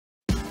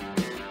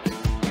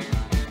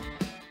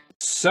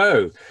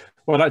So,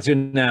 what I'd like to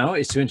do now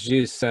is to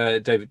introduce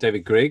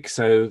David Grigg.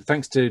 So,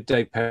 thanks to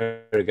Dave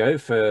Perigo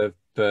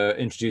for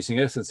introducing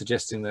us and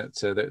suggesting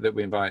that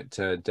we invite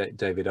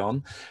David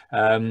on.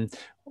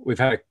 We've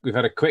had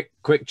a quick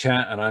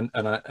chat, and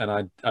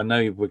I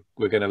know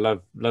we're going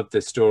to love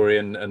this story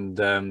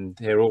and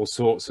hear all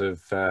sorts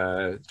of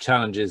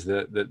challenges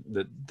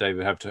that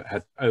David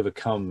had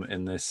overcome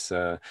in this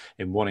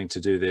in wanting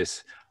to do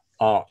this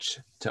Arch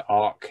to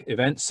Arc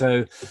event.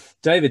 So,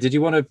 David, did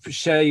you want to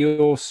share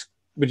your?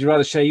 Would you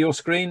rather share your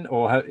screen,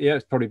 or yeah,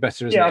 it's probably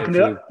better, isn't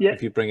it,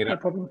 if you bring it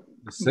up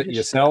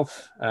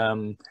yourself?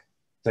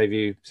 Save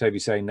you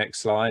saying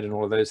next slide and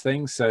all of those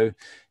things. So if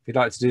you'd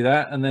like to do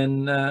that, and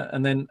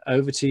then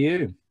over to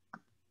you.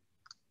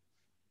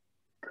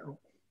 Cool.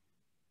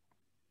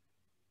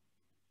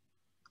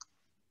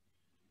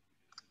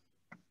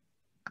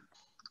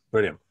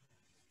 Brilliant.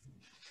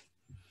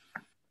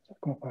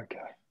 Okay.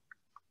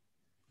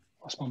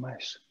 Lost my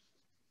mouse.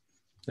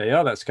 There you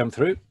are. That's come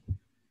through.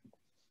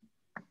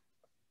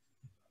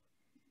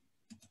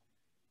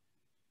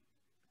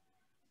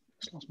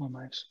 Just lost my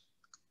mouse.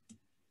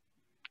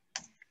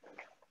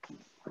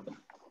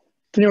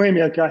 Can you hear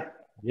me okay?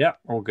 Yeah,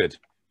 all good.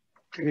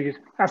 Good.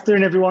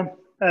 Afternoon, everyone.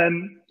 I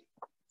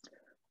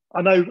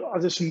know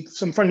there's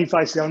some friendly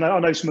faces. I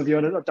know some of you,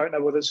 and I don't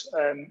know others.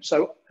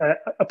 So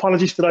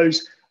apologies for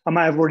those I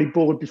may have already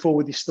bored before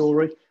with this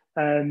story.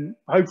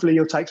 Hopefully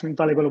you'll take something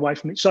valuable away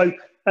from it. So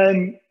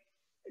Dave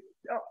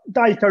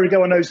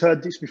Perigo, I know, has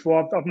heard this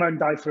before. I've known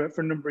Dave for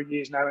a number of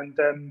years now,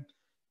 and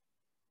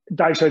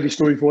Dave's heard this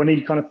story before, and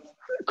he kind of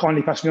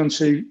kindly passed me on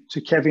to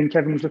Kevin.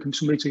 Kevin was looking for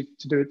somebody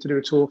to do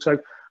a talk, so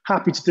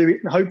happy to do it.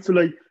 And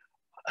hopefully,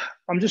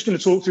 I'm just going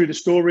to talk through the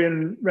story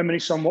and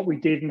reminisce on what we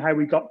did and how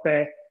we got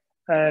there.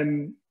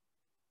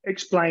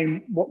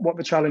 Explain what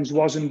the challenge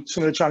was and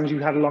some of the challenges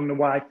we had along the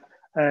way.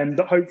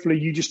 That hopefully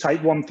you just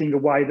take one thing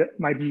away that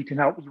maybe you can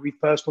help you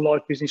with personal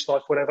life, business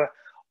life, whatever.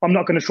 I'm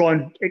not going to try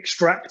and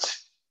extract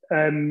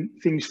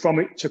things from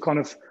it to kind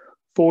of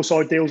force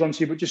ideals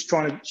onto you, but just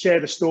trying to share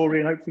the story,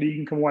 and hopefully you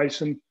can come away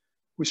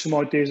with some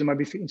ideas and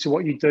maybe fit into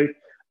what you do.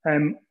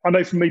 I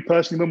know for me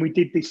personally, when we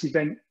did this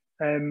event,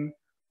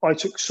 I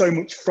took so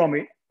much from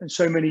it and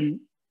so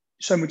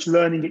much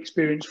learning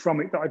experience from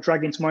it that I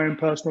drag into my own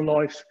personal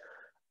life,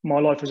 my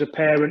life as a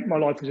parent, my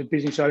life as a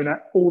business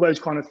owner, all those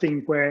kind of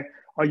things where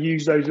I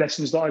use those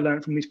lessons that I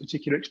learned from this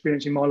particular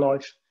experience in my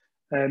life.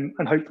 And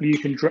hopefully you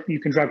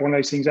can drag one of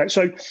those things out.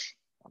 So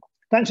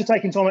thanks for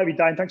taking time every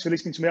day, and thanks for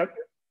listening to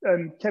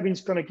me.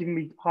 Kevin's kind of given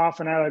me half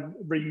an hour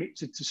remit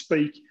to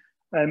speak.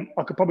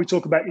 I could probably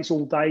talk about this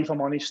all day, if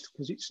I'm honest,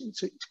 because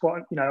it's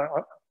quite,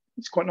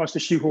 it's quite nice to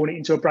shoehorn it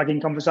into a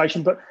bragging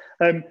conversation. But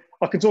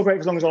I can talk about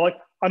it as long as I like.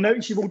 I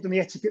notice you've all done the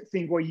etiquette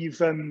thing where you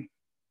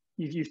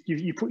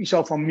put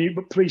yourself on mute,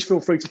 but please feel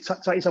free to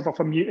take yourself off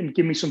on mute and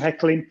give me some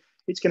heckling.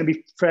 It's going to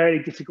be fairly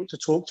difficult to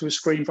talk to a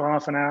screen for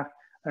half an hour.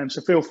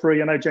 So feel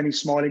free. I know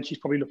Jenny's smiling. She's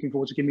probably looking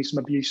forward to giving me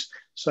some abuse.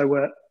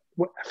 So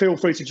feel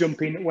free to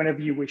jump in whenever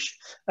you wish.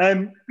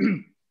 I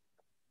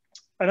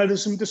know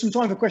there's some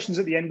time for questions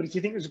at the end, but if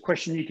you think there's a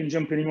question you can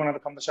jump in and you want to have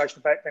a conversation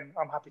about, then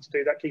I'm happy to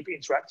do that. Keep it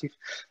interactive.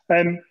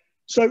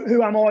 So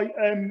who am I?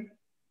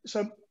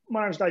 So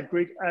my name's Dave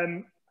Grigg,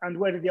 and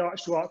where did the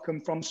Arch to Arc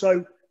come from?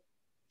 So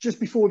just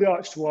before the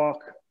Arch to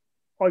Arc,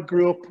 I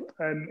grew up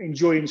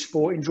enjoying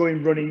sport,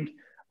 enjoying running.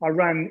 I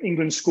ran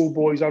England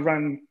schoolboys, I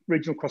ran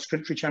regional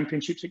cross-country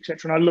championships,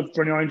 etc. And I loved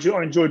running. I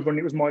enjoyed running.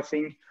 It was my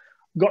thing.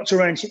 Got to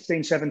around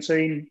 16,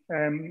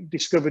 17,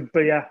 discovered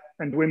beer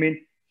and women,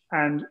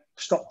 and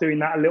stopped doing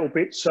that a little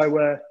bit.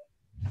 So,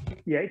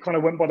 yeah, it kind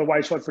of went by the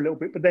wayside for a little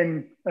bit. But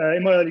then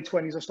in my early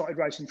 20s, I started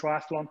racing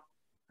triathlon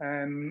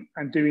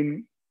and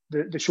doing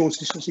the short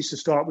distances to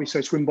start with, so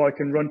swim,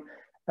 bike and run,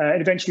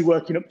 and eventually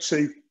working up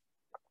to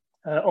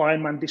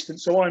Ironman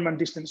distance. So Ironman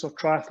distance of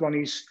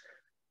triathlon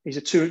is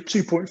a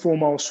 2.4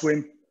 mile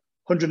swim,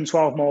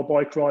 112 mile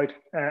bike ride,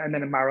 and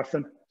then a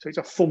marathon. So it's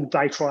a full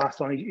day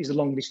triathlon. It's a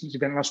long distance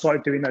event, and I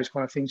started doing those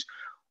kind of things.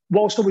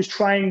 Whilst I was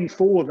training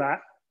for that,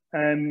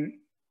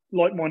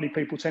 like-minded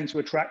people tend to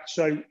attract.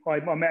 So I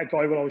met a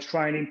guy while I was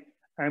training,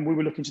 and we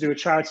were looking to do a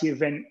charity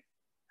event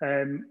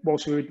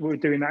whilst we were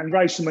doing that and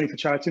raise some money for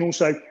charity. And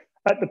also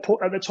at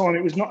the time,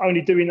 it was not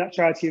only doing that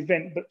charity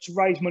event, but to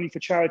raise money for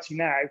charity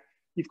now,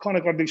 you've kind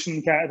of got to do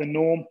something out of the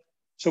norm.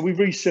 So we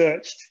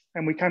researched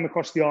and we came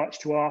across the Arch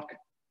to Arc,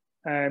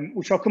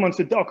 which I'll come on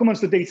to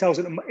the details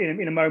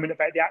in a moment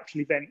about the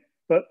actual event.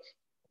 But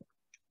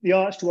the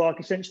Arch to Arc,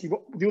 essentially,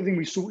 the other thing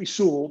we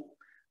saw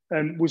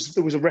was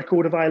there was a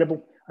record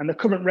available, and the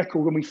current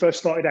record when we first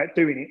started out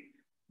doing it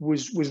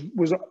was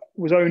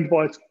owned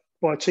by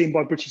a team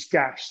by British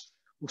Gas,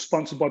 or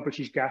sponsored by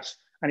British Gas,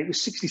 and it was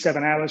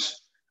 67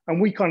 hours. And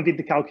we kind of did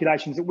the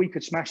calculations that we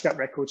could smash that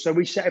record. So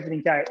we set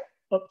everything out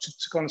up to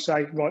kind of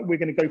say, right, we're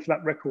going to go for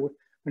that record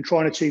and try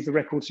and achieve the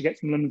record to get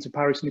from London to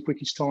Paris in the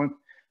quickest time.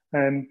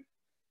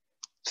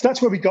 So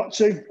that's where we got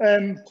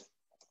to.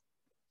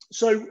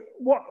 So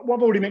what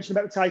I've already mentioned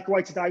about the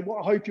takeaway today,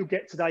 what I hope you'll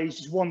get today is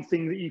just one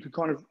thing that you could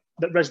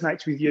that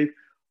resonates with you.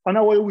 I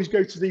know I always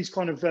go to these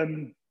kind of,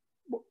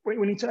 when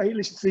when you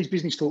listen to these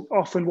business talks,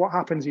 often what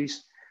happens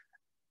is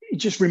it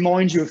just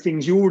reminds you of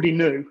things you already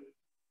knew,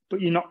 but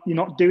you're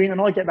not doing.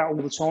 And I get that all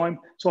the time.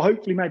 So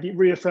hopefully maybe it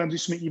reaffirms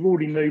it's something you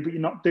already knew, but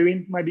you're not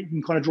doing. Maybe you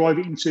can kind of drive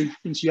it into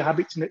your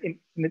habits in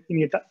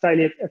your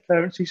daily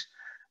occurrences.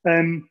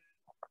 And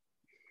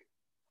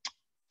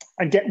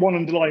get one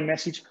underlying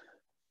message.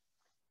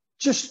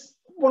 Just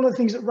one of the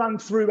things that ran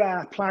through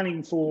our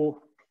planning for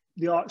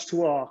the Arch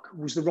to Arc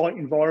was the right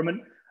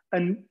environment.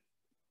 And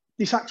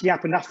this actually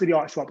happened after the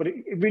Arch to Arc, but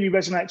it really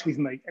resonates with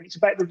me. And it's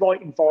about the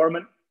right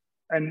environment.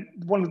 And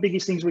one of the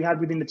biggest things we had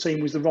within the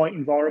team was the right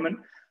environment.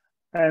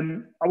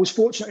 I was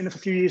fortunate enough a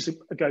few years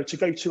ago to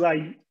go to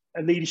a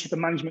leadership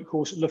and management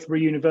course at Loughborough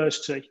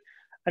University.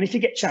 And if you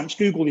get a chance,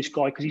 Google this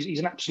guy, because he's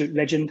an absolute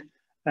legend.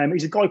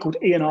 He's a guy called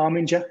Ian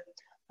Arminger.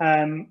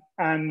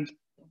 And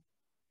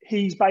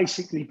he's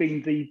basically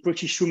been the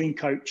British swimming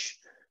coach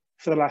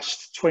for the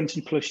last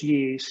 20 plus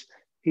years.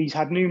 He's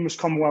had numerous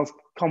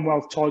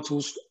Commonwealth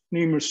titles,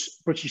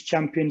 numerous British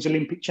champions,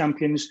 Olympic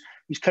champions.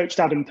 He's coached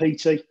Adam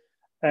Peaty.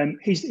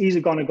 He's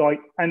a kind of guy.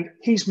 And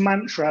his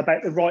mantra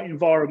about the right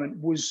environment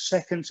was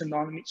second to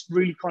none. And it's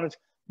really kind of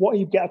what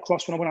he'd get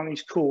across when I went on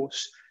his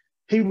course.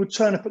 He would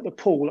turn up at the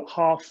pool at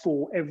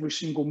 4:30 every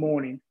single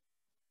morning,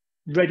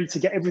 ready to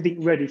get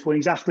everything ready for when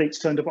his athletes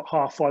turned up at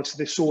 5:30. So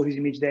they saw his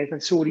image there, they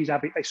saw his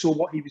habit, they saw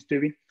what he was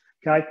doing.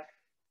 Okay.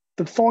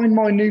 The fine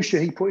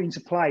minutiae he put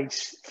into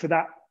place for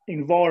that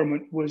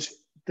environment was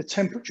the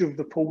temperature of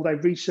the pool. They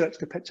researched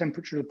the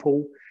temperature of the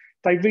pool.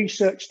 They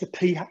researched the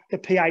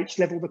pH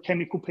level, the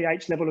chemical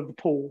pH level of the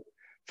pool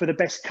for the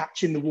best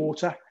catch in the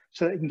water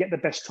so that they can get the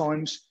best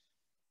times.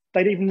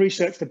 They'd even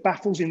researched the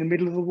baffles in the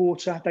middle of the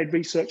water. They'd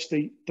researched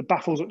the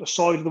baffles at the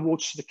side of the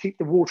water so to keep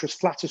the water as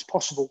flat as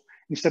possible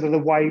instead of the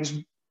waves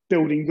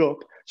building up.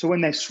 So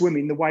when they're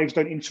swimming, the waves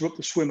don't interrupt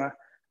the swimmer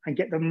and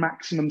get the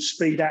maximum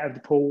speed out of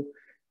the pool.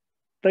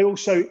 They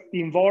also,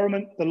 the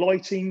environment, the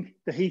lighting,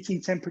 the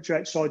heating temperature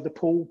outside the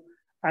pool,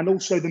 and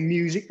also the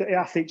music that the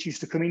athletes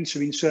used to come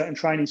into in certain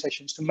training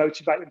sessions to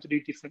motivate them to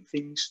do different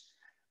things.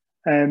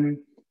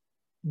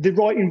 The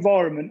right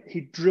environment,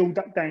 he drilled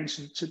that down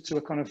to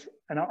a kind of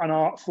an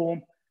art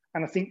form.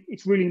 And I think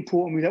it's really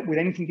important with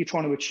anything you're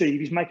trying to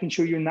achieve is making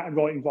sure you're in that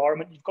right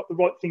environment. You've got the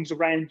right things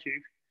around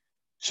you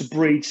to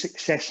breed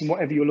success in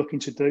whatever you're looking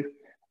to do.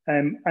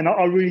 And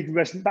I really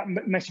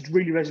that message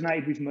really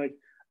resonated with me.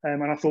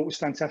 And I thought it was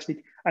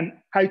fantastic. And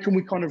how can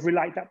we kind of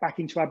relate that back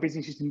into our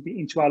businesses and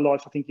into our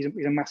life, I think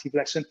is a massive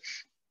lesson.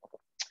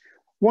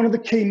 One of the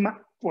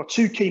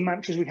two key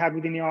mantras we had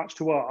within the Arch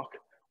to Arc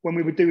when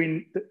we were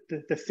doing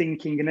the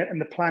thinking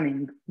and the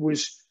planning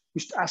was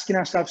asking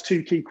ourselves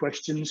two key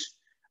questions.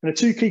 And the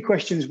two key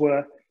questions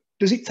were,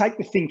 does it take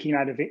the thinking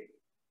out of it?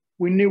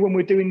 We knew when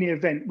we're doing the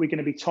event, we're going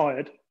to be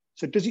tired.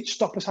 So does it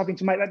stop us having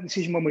to make that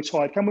decision when we're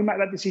tired? Can we make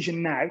that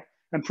decision now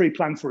and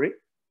pre-plan for it?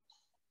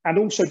 And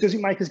also, does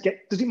it make us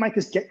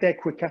get there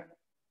quicker?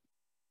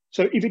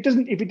 So if it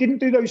didn't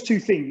do those two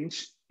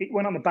things, it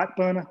went on the back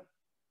burner.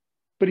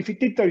 But if it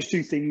did those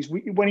two things,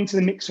 it went into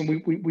the mix and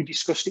we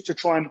discussed it to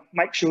try and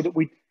make sure that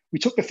we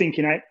took the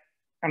thinking out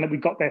and that we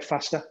got there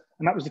faster.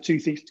 And that was the two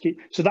things to keep.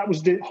 So that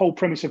was the whole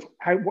premise of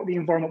what the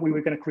environment we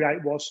were going to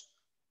create was.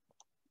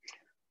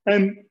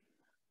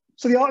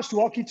 So the Arch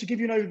to Arc, to give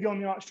you an overview on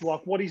the Arch to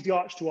Arc, what is the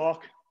Arch to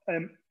Arc?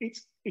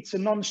 It's a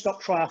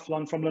non-stop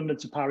triathlon from London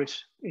to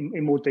Paris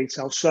in more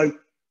detail. So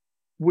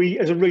we,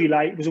 as a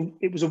relay,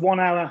 it was a one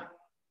hour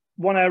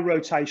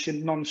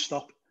rotation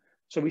non-stop.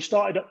 So we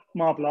started at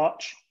Marble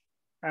Arch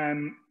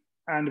and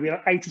we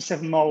had an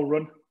 87-mile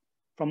run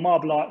from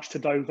Marble Arch to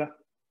Dover.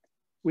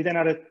 We then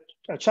had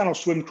a channel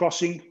swim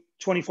crossing,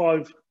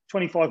 25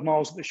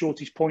 miles at the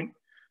shortest point,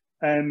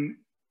 and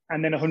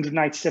then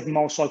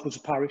 187-mile cycle to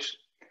Paris.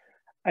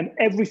 And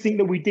everything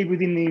that we did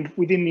within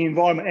the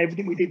environment,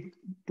 everything we did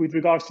with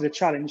regards to the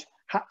challenge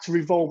had to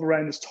revolve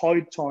around the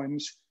tide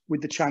times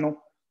with the channel.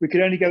 We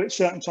could only go at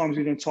certain times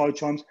within tide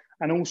times,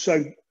 and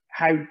also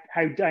how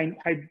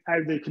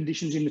the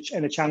conditions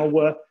in the channel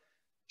were.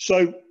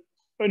 So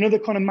another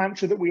kind of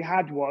mantra that we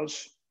had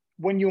was,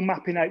 when you're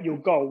mapping out your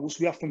goals,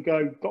 we often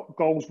got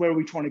goals, where are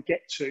we trying to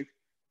get to?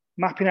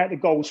 Mapping out the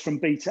goals from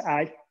B to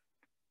A.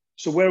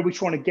 So where are we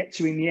trying to get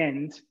to in the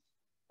end?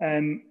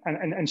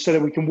 And so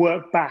that we can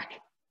work back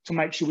to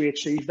make sure we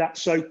achieve that.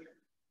 So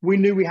we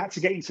knew we had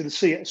to get into the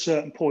sea at a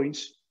certain point.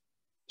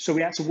 So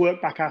we had to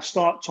work back our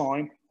start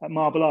time at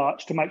Marble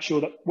Arch to make sure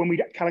that when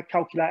we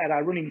calculated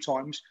our running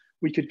times,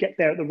 we could get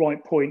there at the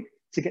right point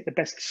to get the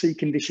best sea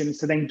conditions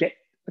to then get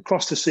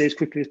across the sea as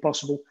quickly as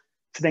possible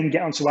to then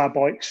get onto our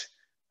bikes.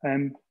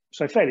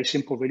 So fairly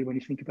simple, really, when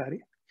you think about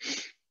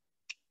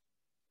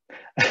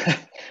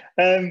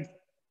it.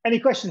 Any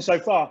questions so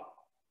far?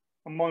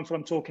 I'm mindful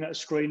I'm talking at a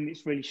screen.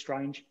 It's really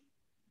strange.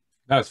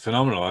 That's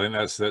phenomenal. I think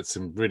that's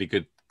some really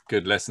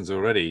good lessons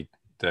already,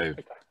 Dave.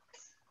 Okay.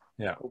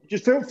 Yeah. Cool.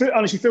 Just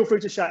honestly, feel free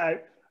to shout out.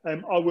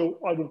 I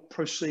will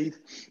proceed.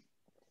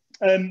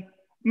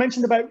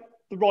 Mentioned about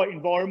the right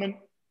environment,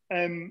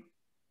 and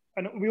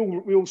we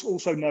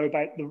also know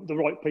about the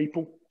right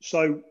people.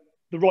 So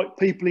the right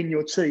people in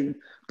your team,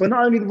 but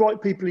not only the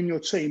right people in your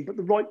team, but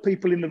the right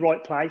people in the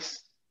right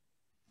place.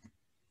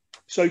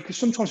 So, because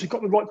sometimes we've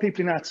got the right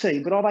people in our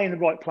team, but are they in the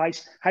right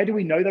place? How do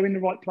we know they're in the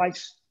right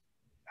place?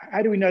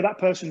 How do we know that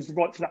person's the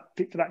right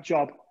fit for that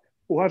job?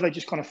 Or have they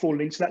just kind of fallen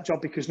into that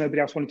job because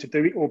nobody else wanted to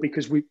do it, or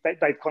because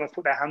they've kind of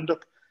put their hand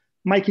up?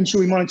 Making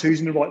sure we monitor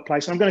who's in the right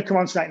place. And I'm going to come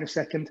on to that in a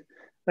second.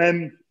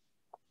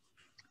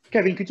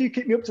 Kevin, could you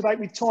keep me up to date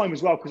with time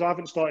as well? Because I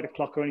haven't started a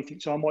clock or anything,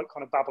 so I might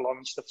kind of babble on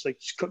and stuff. So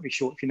just cut me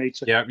short if you need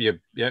to. Yeah,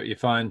 you're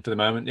fine for the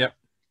moment. Yep.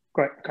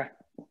 Great. Okay.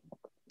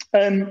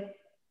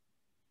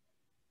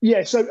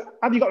 Yeah. So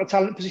have you got the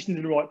talent positioned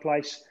in the right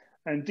place?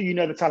 And do you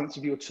know the talents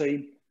of your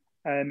team?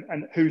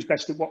 And who's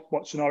best at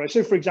what scenario?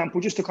 So, for example,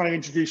 just to kind of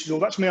introduce us all,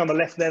 that's me on the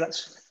left there.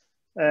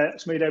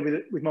 That's me there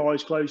with my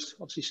eyes closed,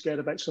 obviously scared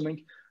about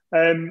something.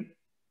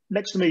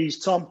 Next to me is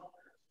Tom.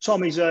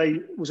 Tom was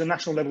a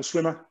national level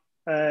swimmer.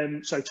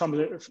 So Tom was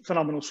a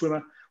phenomenal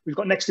swimmer. We've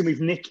got next to him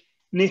with Nick.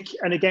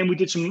 And again, we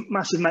did some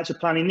massive amounts of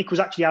planning. Nick was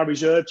actually our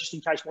reserve, just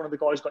in case one of the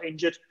guys got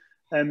injured.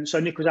 So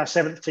Nick was our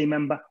 7th team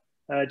member.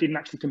 Didn't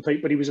actually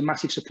compete, but he was a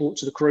massive support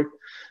to the crew.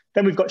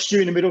 Then we've got Stu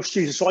in the middle.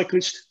 Stu's a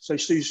cyclist, so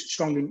Stu's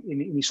strong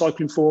in his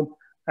cycling form.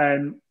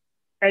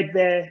 Ed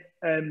there,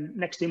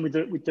 next to him with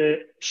the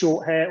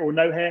short hair or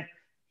no hair,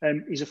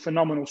 is a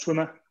phenomenal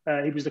swimmer.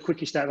 He was the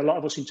quickest out of a lot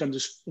of us in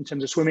terms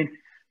of swimming.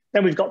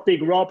 Then we've got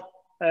Big Rob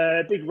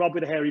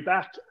with a hairy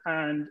back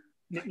and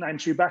nicknamed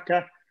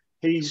Chewbacca.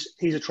 He's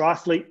a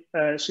triathlete,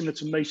 similar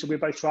to me, so we're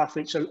both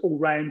triathletes. So all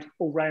round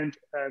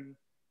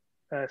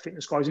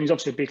fitness guys, and he's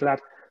obviously a big lad.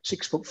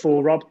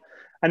 6'4", Rob.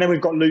 And then we've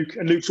got Luke,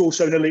 and Luke's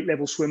also an elite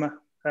level swimmer.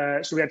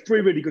 So we had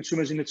 3 really good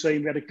swimmers in the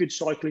team. We had a good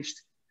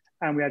cyclist,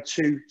 and we had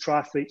 2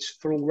 triathletes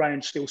for all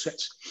round skill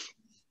sets.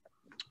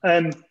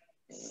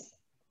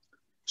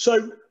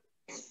 So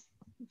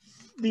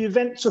the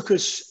event took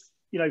us,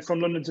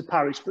 from London to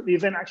Paris, but the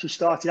event actually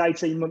started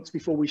 18 months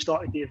before we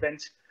started the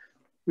event.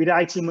 We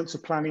had 18 months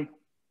of planning,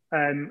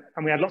 and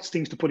we had lots of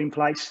things to put in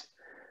place.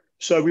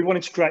 So we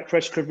wanted to create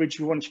press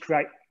coverage. We wanted to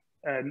create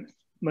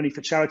money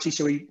for charity.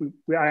 So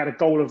I had a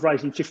goal of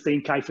raising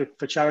 15k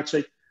for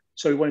charity.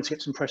 So we wanted to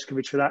get some press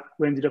coverage for that.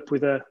 We ended up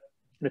with an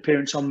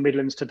appearance on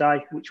Midlands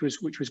Today, which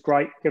was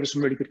great. Gave us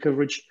some really good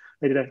coverage.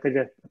 They did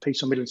a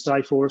piece on Midlands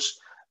Today for us.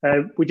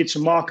 We did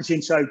some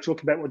marketing. So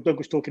talking about what Doug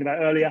was talking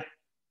about earlier,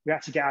 we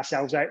had to get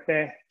ourselves out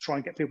there, try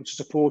and get people to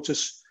support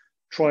us,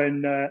 try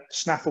and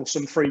snaffle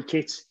some free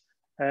kit,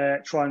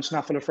 try and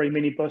snaffle a free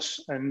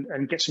minibus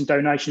and get some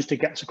donations to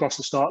get us across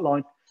the start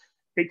line.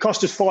 It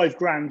cost us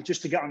 $5,000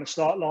 just to get on the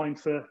start line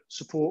for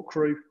support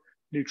crew,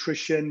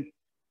 nutrition,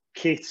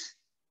 kit,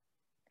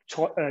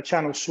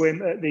 channel swim,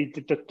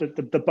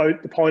 the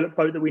boat, the pilot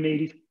boat that we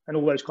needed, and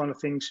all those kind of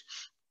things.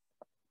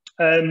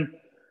 So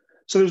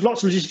there was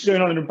lots of logistics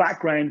going on in the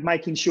background,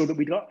 making sure that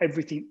we got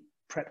everything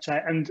prepped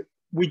out. And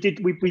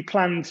we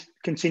planned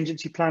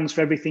contingency plans for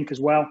everything as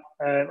well,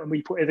 and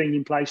we put everything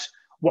in place.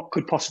 What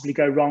could possibly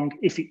go wrong?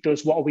 If it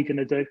does, what are we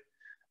going to do?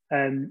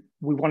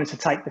 We wanted to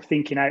take the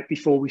thinking out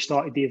before we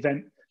started the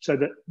event, so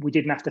that we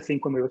didn't have to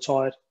think when we were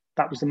tired.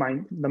 That was the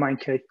main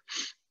key.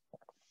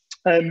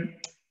 And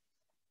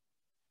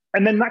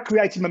then that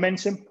created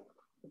momentum.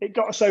 It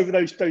got us over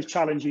those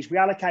challenges. We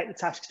allocate the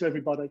tasks to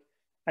everybody,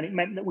 and it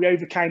meant that we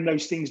overcame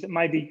those things that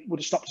maybe would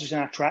have stopped us in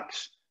our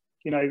tracks,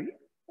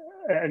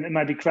 and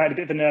maybe created a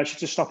bit of inertia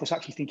to stop us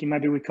actually thinking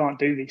maybe we can't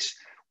do this.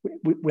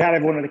 We had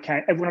everyone on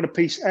account. Everyone had a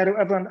piece.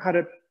 Everyone had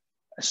a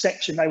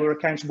section they were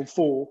accountable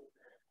for.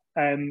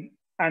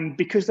 And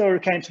because they were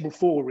accountable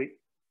for it,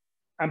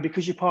 and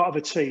because you're part of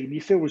a team, you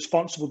feel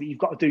responsible that you've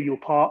got to do your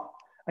part,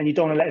 and you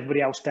don't want to let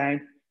everybody else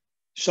down.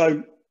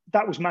 So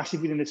that was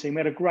massive within the team. We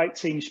had a great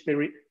team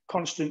spirit,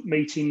 constant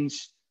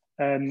meetings,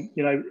 and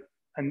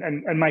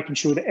making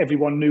sure that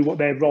everyone knew what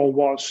their role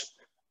was,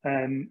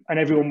 and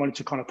everyone wanted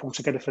to kind of pull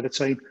together for the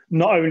team,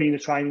 not only in the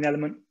training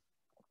element.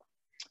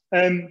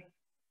 So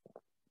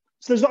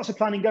there's lots of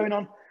planning going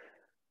on.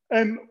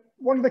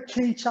 One of the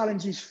key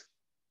challenges,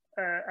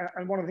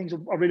 and one of the things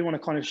I really want to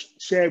kind of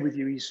share with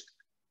you, is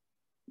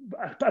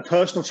a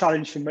personal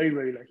challenge for me,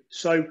 really.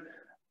 So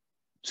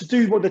to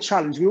do the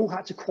challenge, we all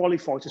had to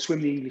qualify to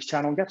swim the English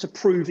Channel. We had to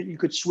prove that you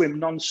could swim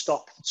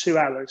non-stop for 2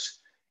 hours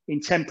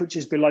in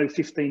temperatures below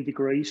 15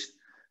 degrees.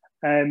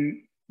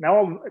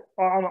 Now,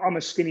 I'm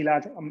a skinny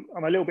lad.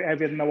 I'm a little bit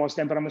heavier than I was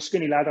then, but I'm a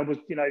skinny lad. I was,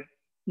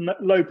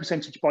 low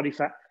percentage body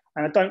fat,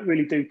 and I don't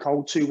really do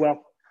cold too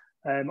well.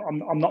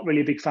 I'm not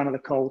really a big fan of the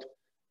cold.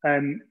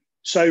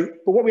 But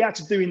what we had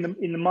to do in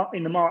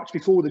the March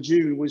before the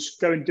June was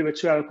go and do a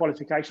 2-hour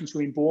qualification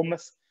swim in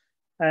Bournemouth.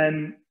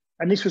 And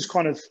this was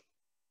kind of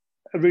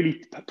a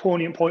really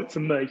poignant point for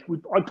me.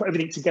 I put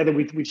everything together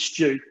with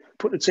Stu,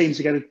 put the team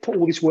together, put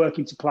all this work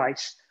into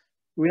place.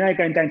 We're now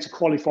going down to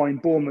qualify in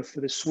Bournemouth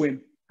for the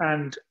swim.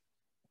 And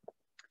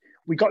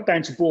we got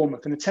down to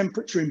Bournemouth, and the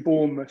temperature in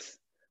Bournemouth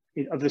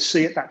of the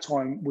sea at that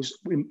time was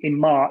in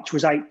March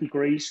was 8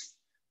 degrees.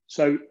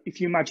 So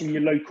if you imagine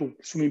your local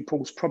swimming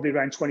pool's probably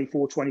around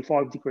 24,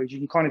 25 degrees, you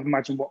can kind of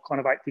imagine what kind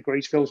of 8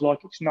 degrees feels like.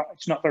 It's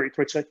not very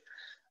pretty.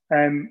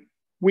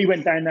 We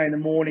went down there in the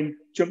morning,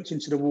 jumped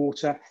into the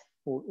water,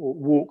 or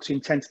walked in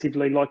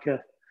tentatively like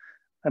a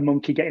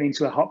monkey getting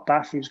into a hot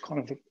bath. He was kind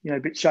of, a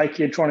bit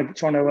shaky and trying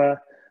to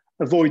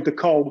avoid the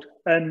cold.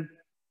 And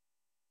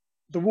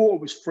the water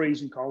was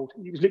freezing cold.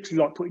 It was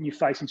literally like putting your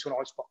face into an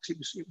ice box. It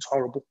was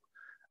horrible.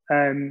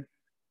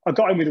 I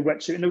got in with a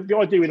wetsuit, and the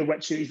idea with a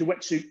wetsuit is the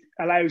wetsuit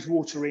allows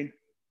water in.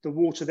 The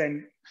water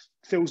then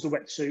fills the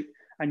wetsuit,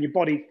 and your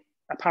body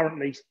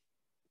apparently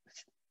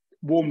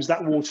warms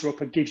that water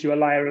up and gives you a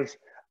layer of,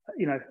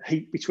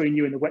 heat between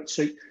you and the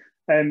wetsuit.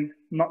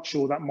 Not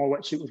sure that my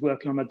wetsuit was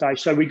working on the day.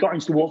 So we got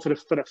into the water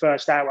for the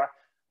first hour.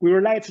 We were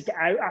allowed to get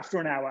out after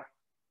an hour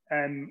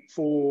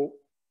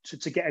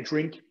to get a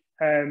drink.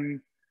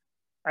 And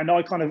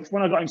I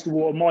when I got into the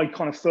water, my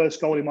kind of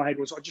first goal in my head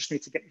was, I just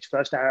need to get this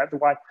first hour out of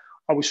the way.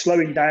 I was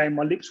slowing down,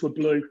 my lips were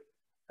blue,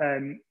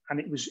 and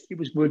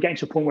we were getting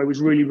to a point where it was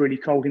really, really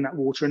cold in that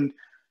water. And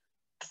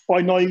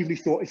I naively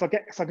thought, if I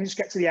can just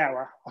get to the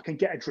hour, I can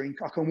get a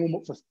drink, I can warm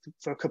up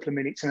for a couple of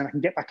minutes, and then I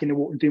can get back in the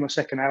water and do my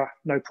second hour,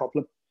 no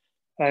problem.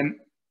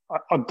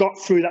 I got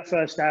through that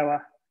first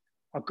hour.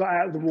 I got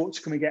out of the water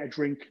to come and get a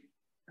drink.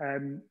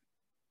 And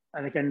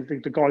again,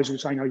 the guys were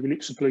saying, "Oh, your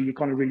lips are blue, you're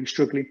kind of really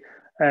struggling."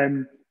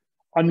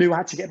 I knew I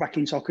had to get back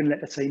in, so I couldn't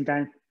let the team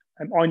down.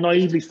 I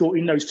naively thought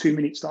in those 2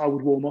 minutes that I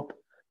would warm up.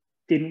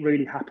 Didn't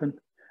really happen.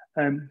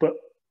 But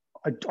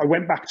I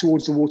went back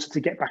towards the water to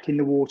get back in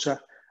the water,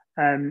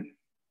 and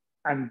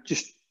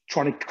just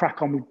trying to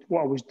crack on with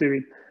what I was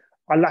doing.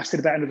 I lasted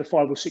about another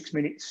 5 or 6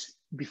 minutes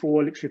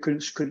before I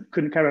literally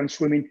couldn't carry on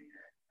swimming.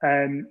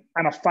 And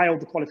I failed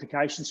the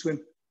qualification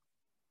swim.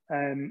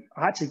 I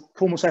had to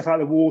pull myself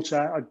out of the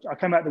water. I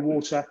came out of the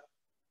water,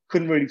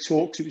 couldn't really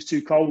talk because it was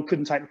too cold.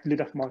 Couldn't take the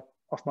lid off my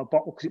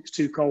bottle because it was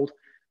too cold.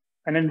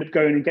 And ended up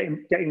going and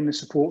getting in the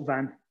support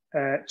van,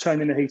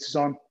 turning the heaters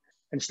on,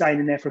 and staying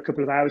in there for a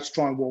couple of hours to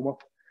try and warm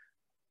up.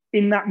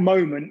 In that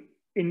moment,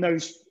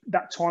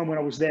 that time when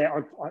I was there,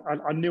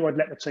 I knew I'd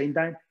let the team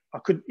down.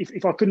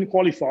 If I couldn't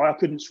qualify, I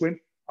couldn't swim.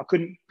 I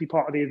couldn't be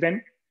part of the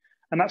event,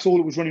 and that's all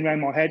that was running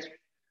around my head.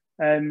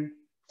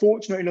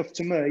 Fortunate enough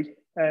to me,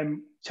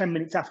 10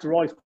 minutes after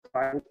I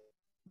failed,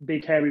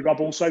 big hairy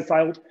Rob also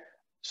failed.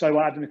 So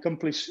I had an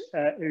accomplice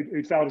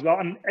who'd failed as well.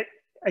 And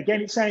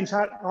again, it sounds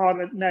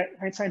hard now.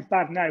 It sounds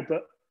bad now,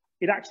 but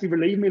it actually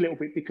relieved me a little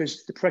bit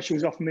because the pressure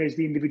was off me as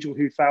the individual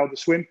who failed the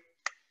swim.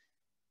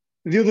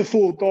 The other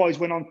 4 guys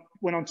went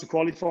on to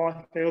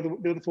qualify. The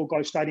other 4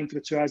 guys stayed in for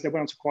the 2 hours. They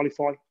went on to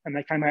qualify, and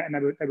they came out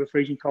and they were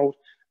freezing cold.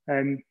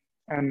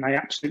 And they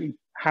absolutely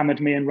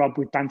hammered me and Rob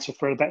with banter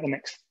for about the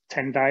next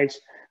 10 days.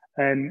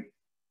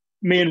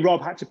 Me and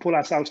Rob had to pull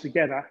ourselves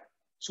together,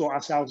 sort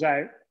ourselves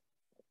out,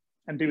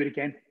 and do it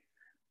again.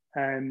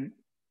 And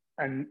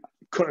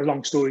cut a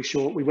long story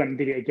short, we went and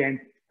did it again.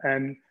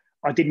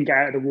 I didn't get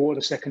out of the water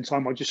the second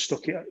time. I just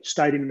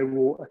stayed in the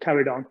water,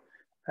 carried on,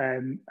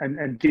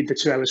 and did the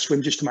 2 hour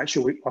swim just to make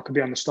sure I could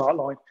be on the start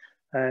line.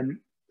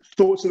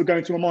 Thoughts that were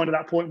going through my mind at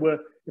that point were,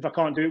 if I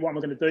can't do it, what am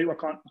I going to do? I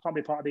can't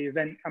be a part of the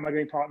event. Am I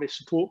going to be part of this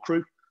support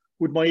crew?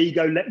 Would my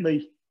ego let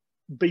me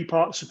be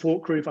part of the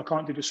support crew if I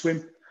can't do the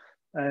swim?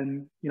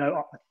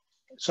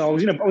 So I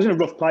was in a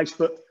rough place,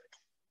 but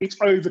it's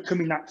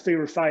overcoming that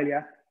fear of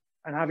failure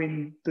and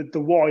having the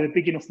why, the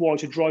big enough why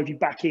to drive you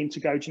back in to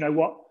go, do you know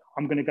what?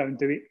 I'm going to go and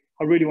do it.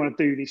 I really want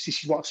to do this.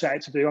 This is what I set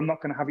out to do. I'm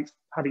not going to have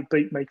it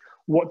beat me.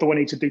 What do I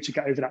need to do to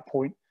get over that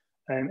point?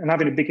 And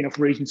having a big enough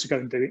reason to go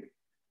and do it.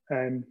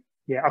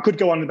 I could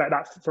go on about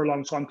that for a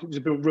long time. It was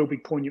a real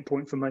big poignant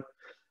point for me.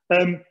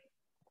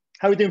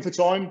 How are we doing for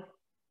time,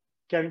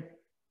 Kevin?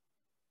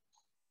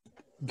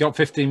 Got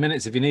 15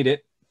 minutes if you need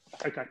it.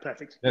 Okay,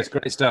 perfect. That's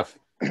great stuff.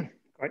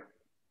 Great.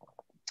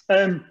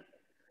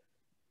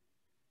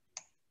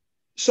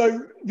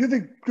 So the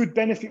other good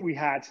benefit we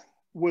had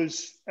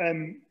was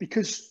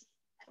because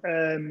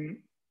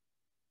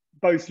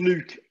both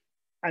Luke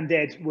and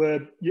Ed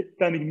were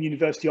Birmingham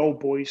University old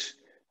boys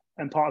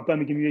and part of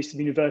Birmingham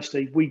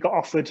University, we got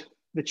offered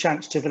the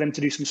chance for them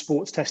to do some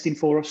sports testing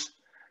for us.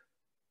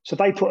 So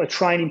they put a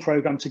training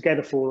program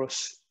together for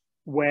us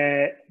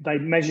where they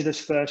measured us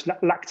first,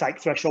 lactate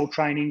threshold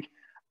training,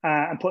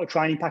 and put a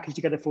training package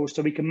together for us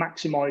so we can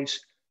maximise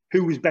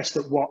who was best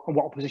at what and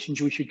what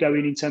positions we should go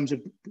in terms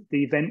of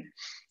the event.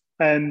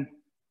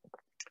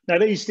 Now,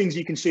 these things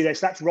you can see there,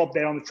 so that's Rob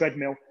there on the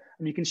treadmill,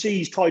 and you can see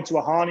he's tied to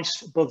a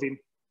harness above him.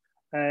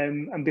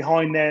 And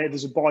behind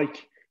there's a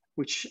bike,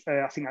 which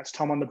I think that's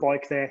Tom on the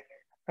bike there.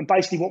 And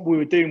basically what we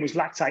were doing was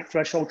lactate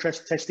threshold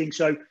testing.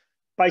 So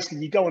basically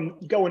you go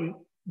on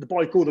the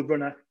bike or the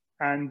runner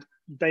and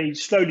they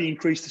slowly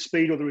increase the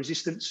speed or the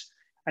resistance.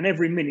 And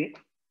every minute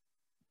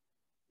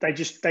they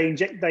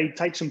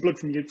take some blood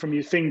from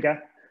your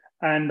finger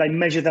and they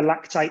measure the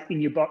lactate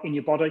in your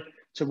body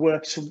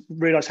to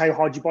realise how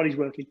hard your body's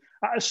working.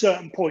 At a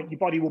certain point, your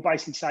body will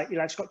basically say,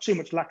 it's got too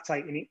much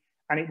lactate in it,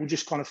 and it will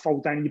just kind of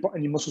fold down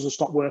and your muscles will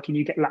stop working.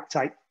 You get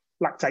lactate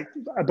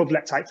above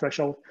lactate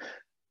threshold.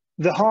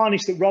 The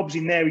harness that Rob's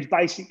in there is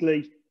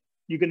basically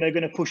they're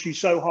going to push you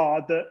so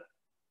hard that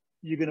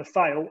you're going to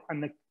fail,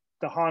 and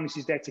the harness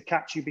is there to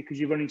catch you because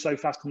you're running so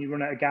fast and you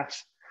run out of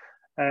gas.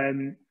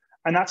 And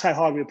that's how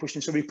hard we were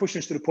pushing. So we pushed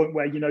us to the point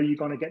where, you're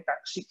going to get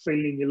that sick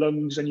feeling in your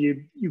lungs, and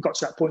you got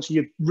to that point. So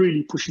you're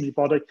really pushing your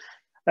body.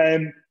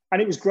 And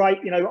it was great.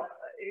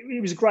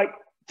 It was a great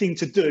thing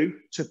to do,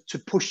 to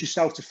push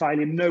yourself to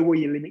failure, know where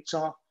your limits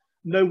are,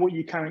 know what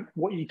you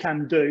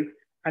can do,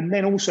 and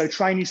then also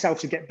train yourself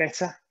to get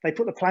better. They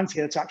put the plan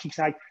together to actually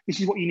say, this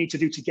is what you need to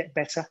do to get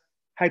better.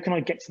 How can I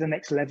get to the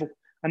next level?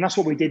 And that's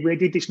what we did. We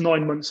did this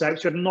 9 months out.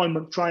 So we had a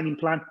 9-month training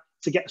plan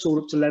to get us all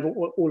up to level,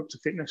 all up to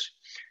fitness.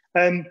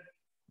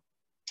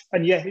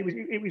 And yeah,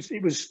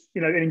 it was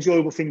an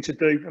enjoyable thing to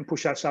do, and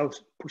push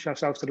ourselves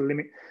to the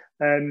limit.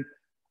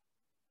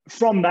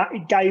 From that,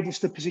 it gave us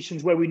the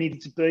positions where we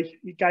needed to be.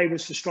 It gave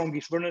us the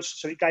strongest runners.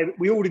 So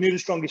we already knew the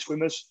strongest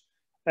swimmers.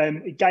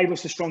 It gave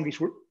us the strongest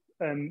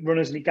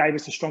runners, and it gave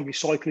us the strongest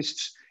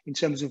cyclists in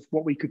terms of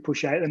what we could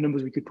push out, the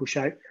numbers we could push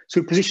out.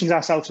 So we positioned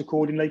ourselves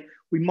accordingly.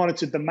 We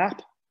monitored the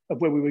map of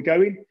where we were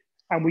going,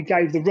 and we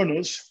gave the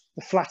runners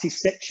the flattest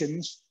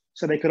sections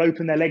so they could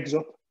open their legs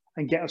up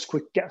and get us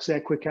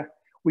there quicker.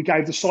 We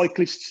gave the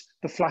cyclists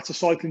the flatter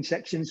cycling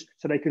sections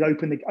so they could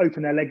open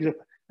their legs up,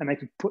 and they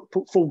could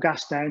put full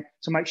gas down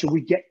to make sure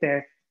we get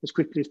there as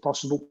quickly as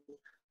possible.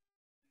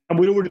 And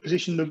we'd already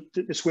positioned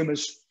the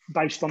swimmers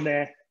based on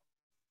their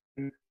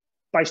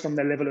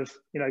level of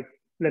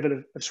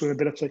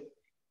swimmability.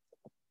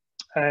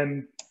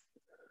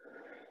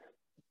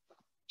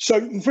 So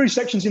the 3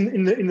 sections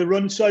in the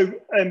run. So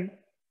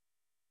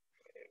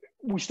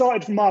we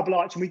started from Marble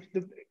Arch,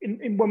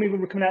 and when we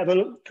were coming out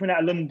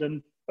of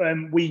London,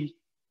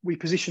 we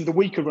positioned the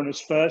weaker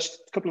runners first,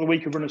 a couple of the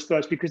weaker runners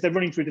first, because they're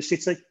running through the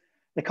city.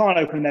 They can't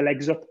open their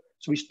legs up.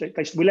 So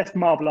we left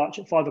Marble Arch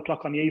at 5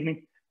 o'clock on the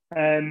evening.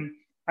 And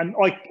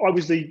I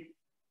was the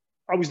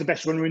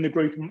best runner in the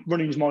group.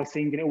 Running is my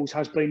thing, and it always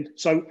has been.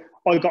 So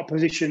I got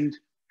positioned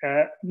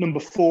number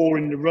 4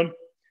 in the run.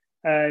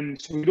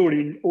 So we'd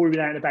already been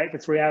out and about for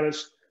 3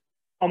 hours.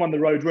 I'm on the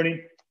road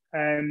running.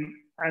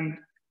 And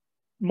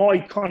my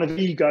kind of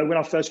ego when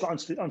I first got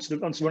onto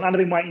the run, I'd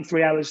been waiting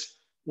 3 hours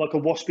like a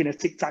wasp in a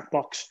tic-tac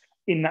box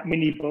in that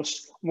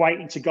minibus,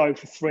 waiting to go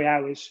for 3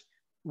 hours.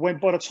 When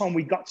by the time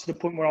we got to the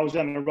point where I was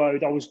on the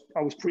road, I was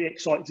pretty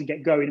excited to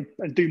get going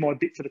and do my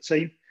bit for the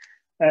team.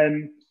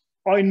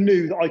 I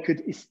knew that I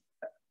could,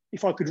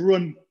 if I could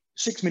run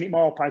 6-minute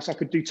mile pace, I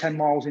could do 10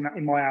 miles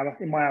in my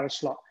hour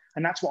slot,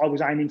 and that's what I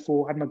was aiming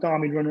for. Had my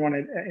Garmin runner on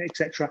it,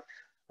 etc.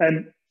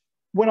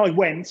 When I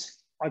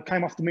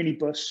came off the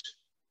minibus,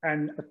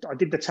 and I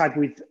did the tag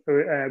with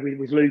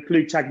Luke.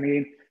 Luke tagged me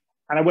in,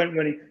 and I went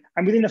running.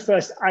 And within the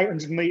first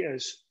 800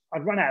 meters,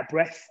 I'd run out of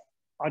breath.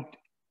 I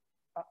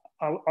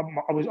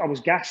was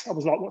gassed. I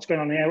was like, what's going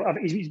on here?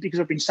 It's because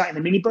I've been sat in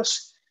the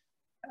minibus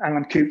and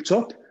I'm cooped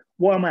up.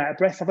 Why am I out of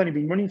breath? I've only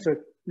been running for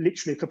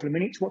literally a couple of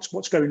minutes.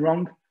 What's going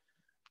wrong?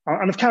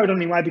 And I've carried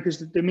on anyway, because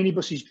the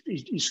minibus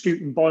is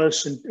scooting by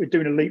us and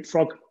doing a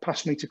leapfrog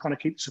past me to kind of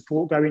keep the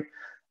support going.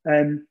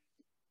 And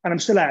I'm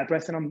still out of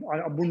breath, and I'm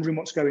wondering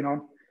what's going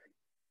on.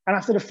 And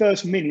after the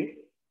first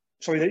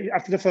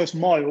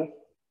mile,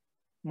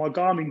 my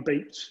Garmin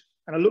beeped,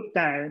 and I looked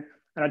down,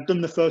 and I'd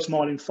done the first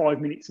mile in 5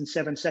 minutes and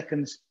 7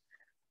 seconds.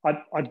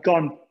 I'd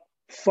gone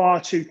far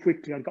too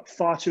quickly. I got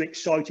far too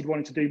excited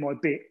wanting to do my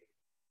bit,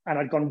 and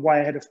I'd gone way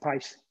ahead of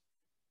pace.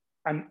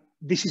 And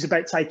this is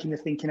about taking the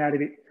thinking out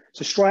of it.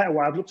 So straight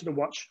away, I've looked at the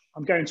watch.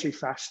 I'm going too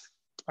fast.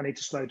 I need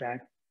to slow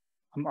down.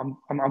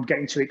 I'm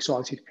getting too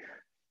excited.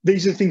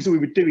 These are the things that we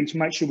were doing to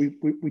make sure we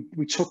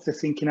took the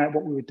thinking out of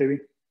what we were doing.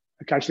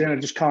 Okay, so then I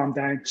just calmed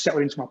down,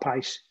 settled into my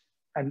pace,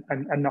 and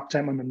knocked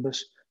out my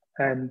numbers.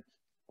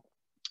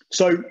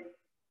 So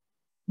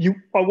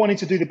I wanted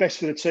to do the best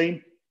for the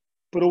team,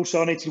 but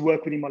also I need to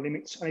work within my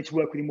limits. I need to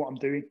work within what I'm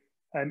doing,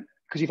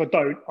 because if I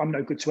don't, I'm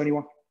no good to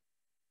anyone.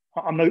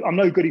 I'm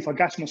no good if I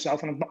gas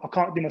myself and I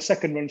can't do my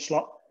second run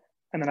slot,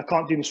 and then I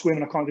can't do the swim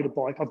and I can't do the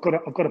bike. I've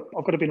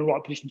got to be in the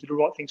right position to do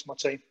the right things for my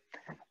team.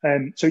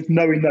 So it's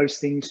knowing those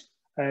things.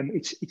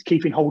 It's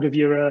keeping hold of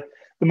the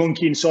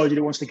monkey inside you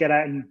that wants to get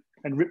out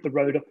and rip the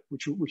road up,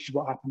 which is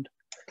what happened.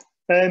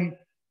 The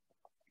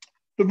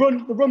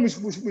run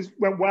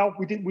went well.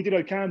 We did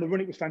okay, and the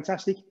run, it was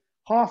fantastic.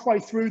 Halfway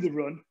through the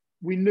run,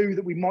 we knew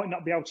that we might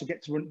not be able to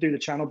get to do the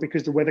channel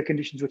because the weather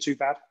conditions were too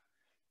bad.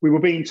 We were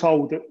being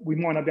told that we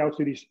might not be able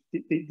to do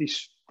the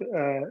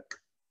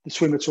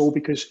swim at all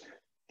because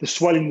the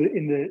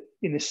swelling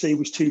in the sea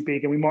was too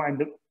big, and we might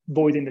end up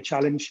voiding the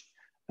challenge.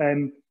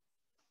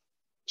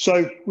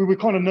 So we were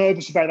kind of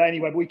nervous about that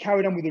anyway, but we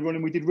carried on with the run,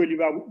 and we did really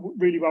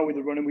well with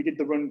the run, and we did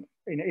the run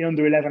in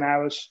under 11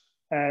 hours,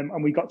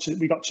 and we got to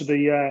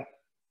Dover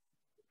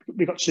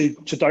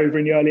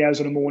in the early hours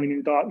of the morning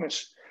in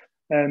darkness.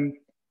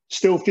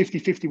 Still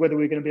 50-50 whether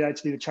we were going to be able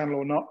to do the channel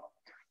or not.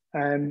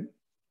 And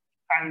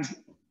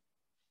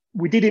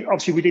we did it.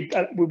 Obviously,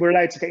 we were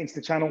allowed to get into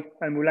the channel,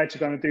 and we were allowed to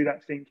go and do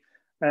that thing.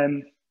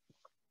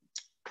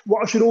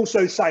 What I should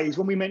also say is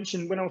when I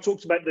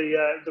talked about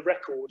the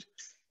record,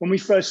 when we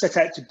first set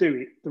out to do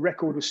it, the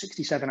record was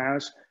 67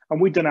 hours,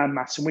 and we'd done our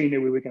maths and we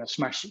knew we were going to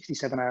smash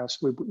 67 hours.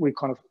 We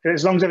kind of,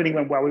 as long as everything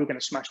went well, we were going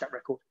to smash that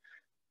record.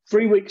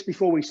 3 weeks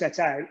before we set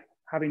out,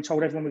 having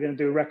told everyone we're going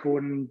to do a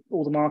record and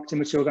all the marketing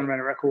material going to run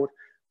a record,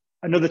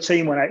 another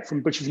team went out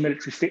from Butcher's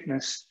Military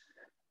Fitness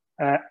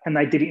and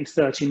they did it in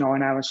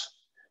 39 hours.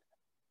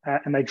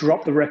 And they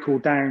dropped the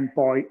record down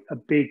by a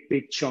big,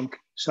 big chunk.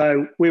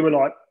 So we were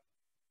like,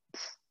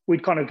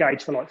 we'd kind of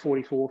gauged for like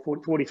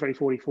 43,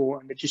 44,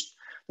 and they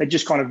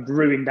just kind of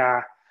ruined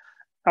our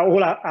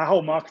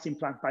whole marketing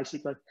plan,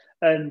 basically.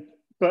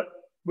 But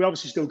we're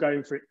obviously still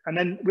going for it. And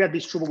then we had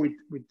this trouble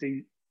with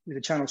the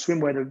Channel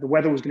Swim where the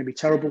weather was going to be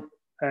terrible.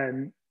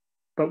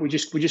 But we're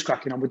just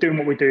cracking on. We're doing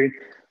what we're doing,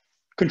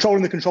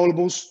 controlling the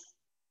controllables,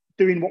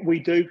 doing what we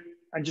do,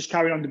 and just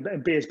carrying on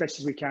and be as best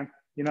as we can,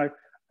 you know.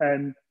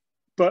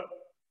 But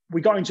we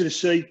got into the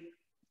sea.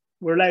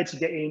 We're allowed to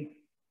get in,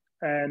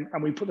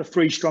 and we put the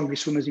 3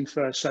 strongest swimmers in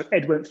first. So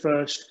Ed went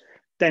first,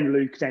 then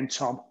Luke, then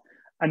Tom,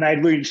 and they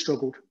had really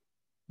struggled.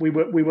 We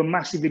were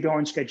massively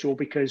behind schedule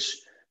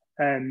because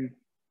of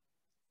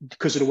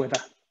the weather.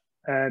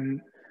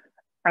 And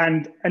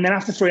then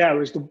after 3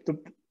 hours,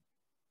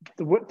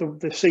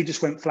 the sea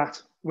just went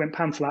flat, went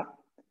pan flat.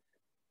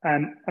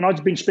 And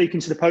I'd been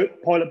speaking to the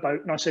pilot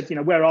boat, and I said, you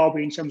know, where are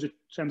we in terms of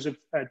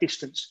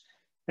distance?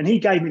 And he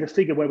gave me the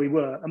figure where we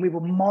were, and we were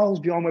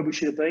miles beyond where we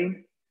should have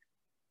been.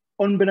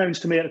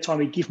 Unbeknownst to me at the time,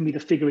 he'd given me the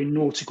figure in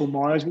nautical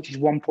miles, which is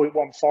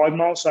 1.15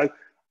 miles. So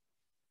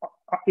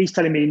he's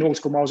telling me in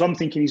nautical miles. I'm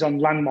thinking he's on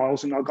land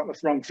miles, and I got the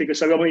wrong figure.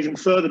 So I'm even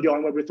further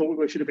behind where we thought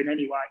we should have been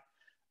anyway.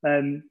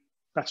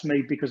 That's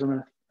me because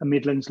I'm a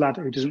Midlands lad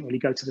who doesn't really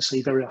go to the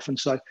sea very often.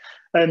 So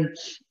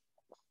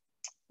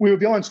we were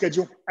behind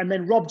schedule, and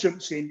then Rob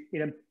jumps in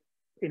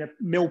a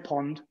mill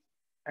pond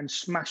and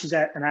smashes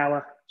out an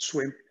hour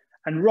swim.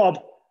 And Rob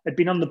had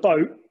been on the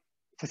boat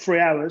for 3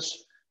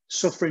 hours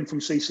suffering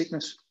from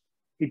seasickness.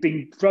 He'd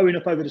been throwing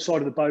up over the side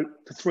of the boat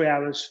for 3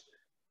 hours.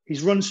 His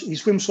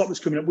swim slot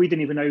was coming up. We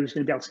didn't even know he was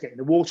going to be able to get in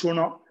the water or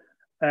not.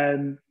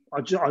 I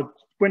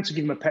went to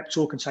give him a pep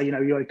talk and say, you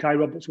know, you're okay,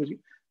 Rob. So he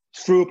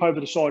threw up over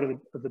the side of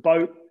the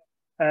boat,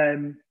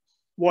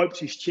 wiped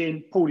his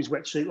chin, pulled his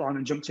wetsuit on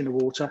and jumped in the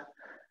water.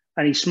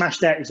 And he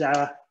smashed out his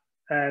hour.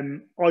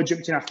 I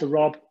jumped in after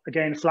Rob,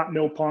 again, flat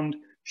mill pond.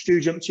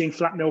 Stu jumped in,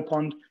 flat mill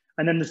pond.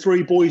 And then the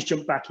 3 boys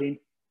jumped back in,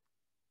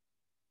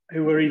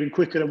 who were even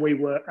quicker than we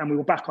were, and we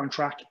were back on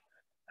track.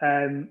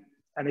 And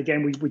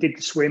again, we did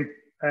the swim.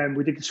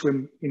 We did the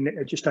swim in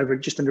just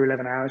under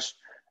 11 hours.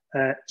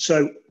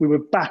 So we were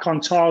back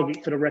on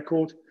target for the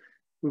record.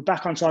 We were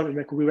back on target for the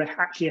record. We were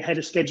actually ahead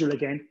of schedule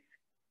again.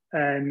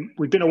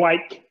 We'd been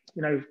awake,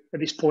 you know, at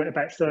this point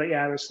about 30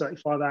 hours,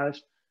 35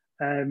 hours.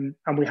 And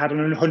we had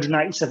an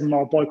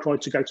 187-mile bike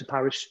ride to go to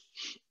Paris.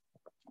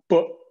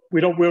 But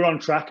we were on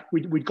track.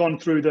 We'd gone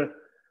through the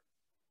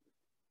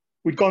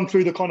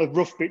kind of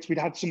rough bits. We'd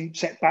had some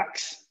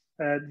setbacks.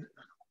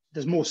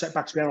 There's more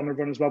setbacks there on the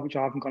run as well, which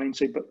I haven't gone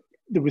into, but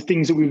there were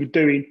things that we were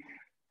doing.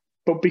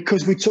 But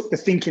because we took the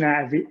thinking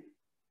out of it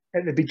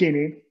at the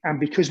beginning, and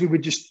because we were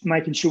just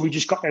making sure we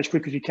just got there as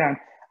quick as we can,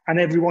 and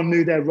everyone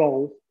knew their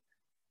role,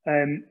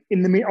 on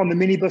the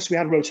minibus, we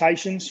had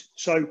rotations.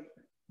 So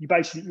you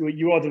basically,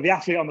 you were either the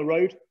athlete on the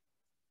road,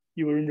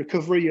 you were in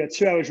recovery, you had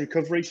 2 hours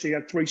recovery, so you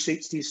had 3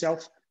 seats to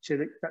yourself, so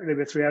there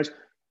were 3 hours.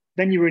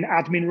 Then you were in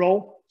admin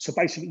role. So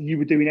basically you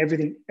were doing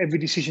everything, every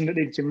decision that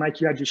needed to make.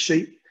 You had your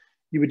sheet.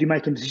 You would be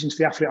making decisions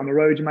for the athlete on the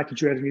road. You're making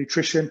sure you had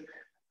nutrition,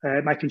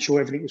 making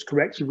sure everything was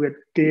correct. You had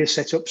gear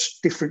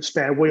setups, different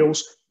spare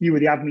wheels. You were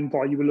the admin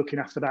guy. You were looking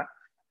after that.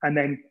 And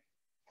then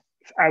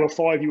hour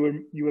 5,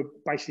 you were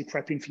basically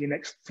prepping for your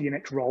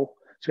next role.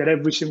 So you had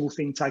every single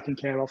thing taken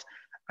care of.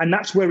 And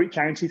that's where it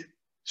counted,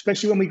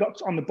 especially when we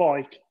got on the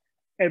bike.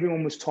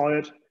 Everyone was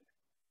tired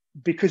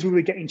because we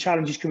were getting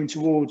challenges coming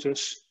towards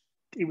us.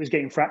 It was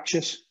getting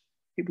fractious.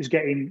 It was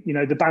getting, you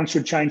know, the banter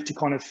had changed to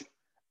kind of,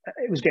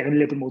 it was getting a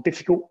little bit more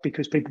difficult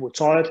because people were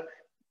tired,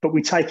 but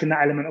we'd taken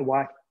that element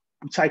away.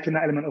 We'd taken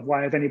that element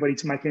away of anybody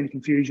to make any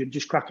confusion.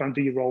 Just crack on,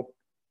 do your role.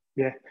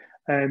 Yeah.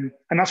 And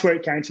that's where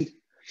it counted.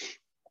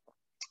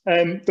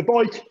 The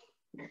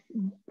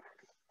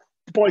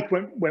bike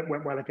went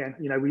well again.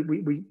 You know,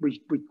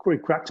 we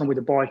cracked on with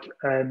the bike,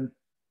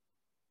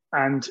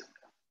 and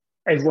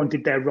everyone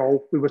did their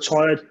role. We were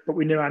tired, but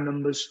we knew our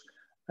numbers.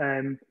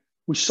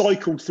 We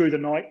cycled through the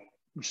night.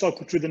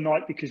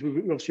 Because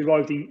we obviously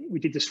we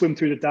did the swim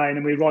through the day, and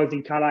then we arrived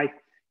in Calais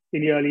in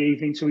the early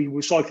evening. So we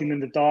were cycling in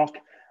the dark.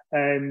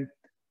 And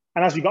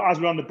as we were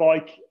on the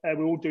bike, we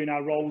were all doing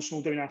our roles,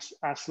 all doing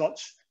our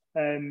slots.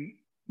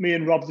 Me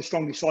and Rob, the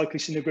strongest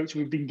cyclists in the group, so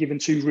we've been given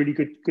 2 really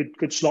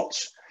good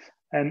slots.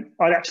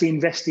 I'd actually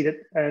invested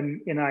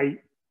in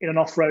an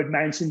off-road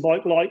mountain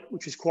bike light,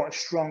 which was quite a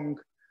strong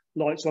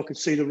light, so I could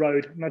see the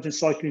road. Imagine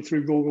cycling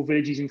through rural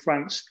villages in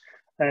France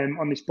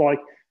on this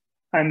bike.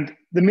 And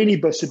the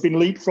minibus had been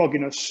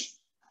leapfrogging us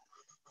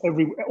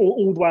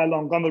all the way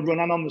along on the run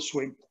and on the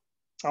swim,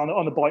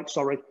 on the bike,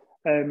 sorry,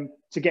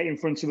 to get in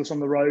front of us on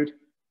the road.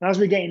 And as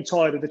we were getting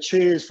tired, the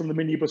cheers from the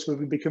minibus were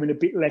becoming a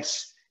bit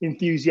less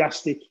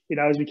enthusiastic, you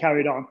know, as we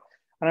carried on.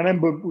 And I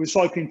remember we were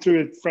cycling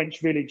through a French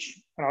village,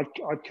 and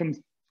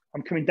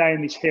I'm coming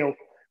down this hill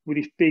with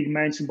this big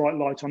mountain bike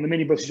light on. The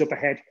minibus is up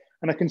ahead,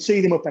 and I can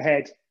see them up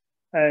ahead,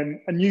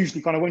 And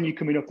usually kind of when you're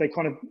coming up,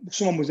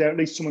 someone was there, at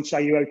least someone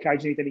say, you okay,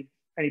 do you need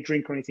any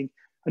drink or anything?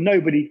 And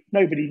nobody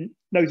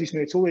noticed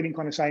me at all. They didn't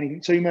kind of say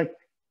anything to me.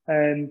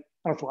 And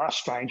I thought, that's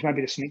strange.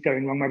 Maybe there's something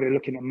going wrong. Maybe they're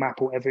looking at a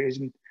map or whatever it is,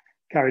 and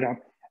carried on.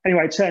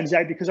 Anyway, it turns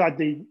out because I had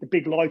the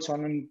big lights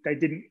on and they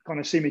didn't kind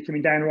of see me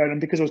coming down the road, and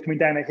because I was coming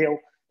down a hill,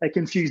 they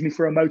confused me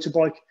for a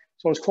motorbike.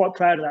 So I was quite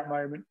proud of that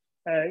moment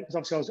because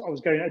obviously I was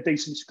going at a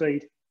decent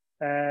speed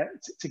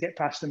to get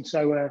past them.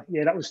 So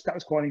yeah, that was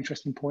quite an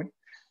interesting point.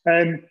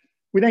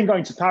 We then got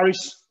into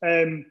Paris.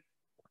 You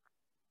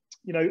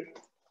know,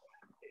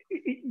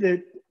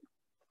 the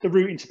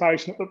route into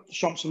Paris, up the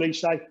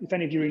Champs-Élysées. If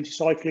any of you are into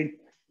cycling,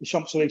 the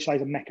Champs-Élysées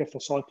is a mecca for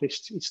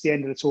cyclists. It's the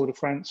end of the Tour de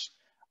France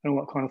and all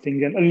that kind of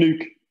thing. And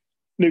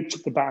Luke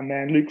took the baton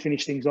there, and Luke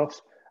finished things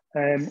off.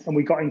 And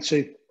we got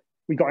into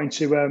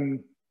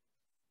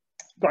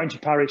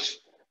Paris,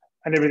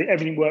 and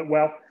everything worked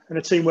well, and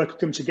the teamwork had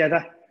come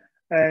together.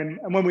 And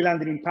when we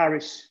landed in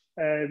Paris,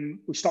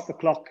 we stopped the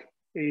clock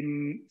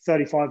in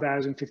 35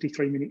 hours and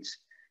 53 minutes,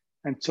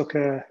 and took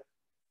the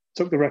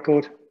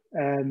record,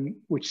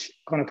 which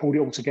kind of pulled it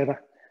all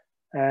together.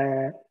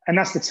 And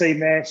that's the team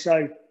there.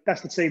 So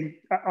that's the team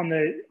on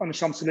the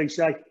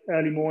Champs-Élysées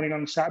early morning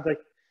on Saturday.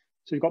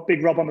 So we've got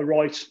Big Rob on the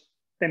right,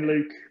 then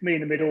Luke, me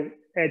in the middle,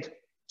 Ed,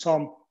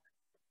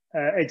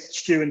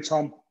 Stu and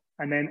Tom.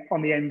 And then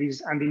on the end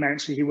is Andy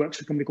Mountsley, who works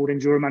for a company called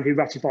Enduroman, who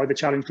ratified the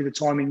challenge with the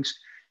timings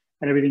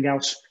and everything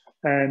else.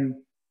 And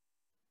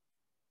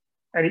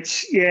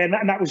it's, yeah,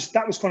 and that was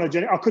kind of,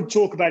 I could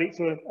talk about it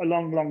for a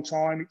long, long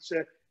time. It's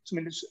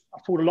something that's, I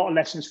pulled a lot of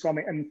lessons from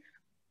it. And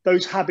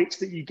those habits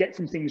that you get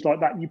from things like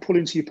that, you pull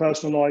into your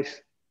personal life,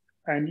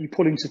 and you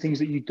pull into things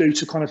that you do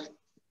to kind of,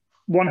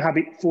 one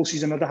habit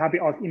forces another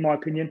habit, in my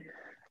opinion.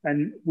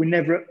 And we're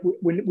never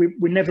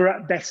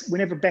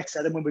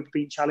better than when we've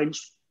been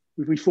challenged.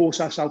 We force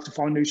ourselves to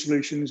find new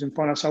solutions and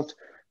find ourselves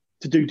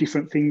to do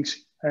different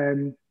things.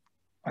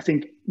 I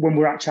think when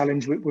we're at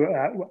challenge, we're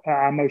at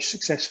our most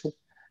successful.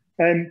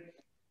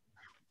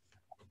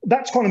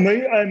 That's kind of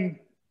me.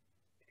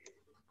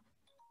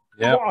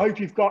 Yeah. What I hope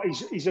you've got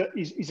is a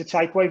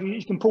takeaway. If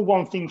you can pull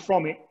one thing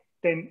from it,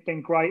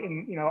 then great.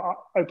 And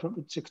I'll open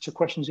up to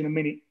questions in a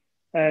minute.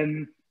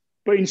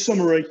 But in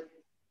summary,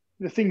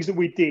 the things that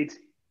we did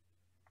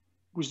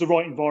was the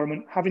right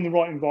environment, having the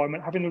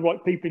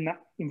right people in that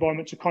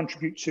environment to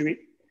contribute to it,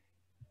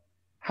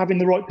 having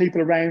the right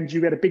people around you.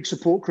 We had a big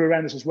support crew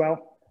around us as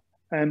well.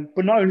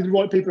 But not only the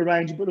right people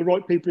around you, but the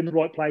right people in the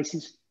right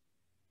places,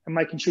 and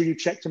making sure you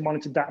checked and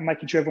monitored that, and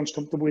making sure everyone's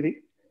comfortable with it,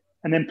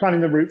 and then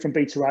planning the route from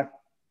B to A.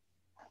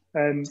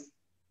 And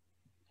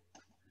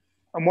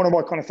one of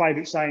my kind of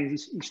favourite sayings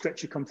is, you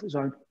stretch your comfort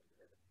zone.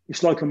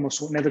 It's like a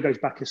muscle; it never goes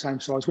back the same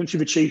size. Once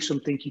you've achieved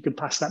something, you can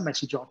pass that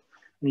message on,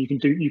 and you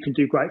can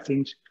do great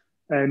things.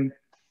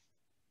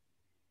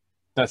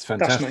 That's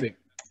fantastic.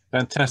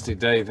 Fantastic,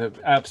 Dave.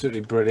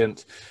 Absolutely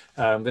brilliant.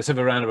 Let's have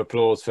a round of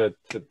applause for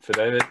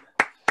David.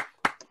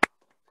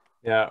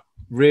 Yeah,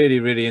 really,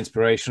 really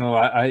inspirational.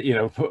 I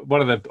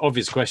one of the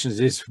obvious questions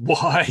is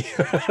why,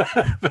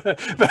 but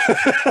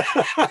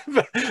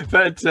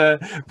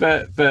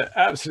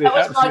absolutely.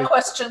 That was my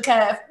question,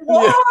 Kev.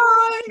 Why?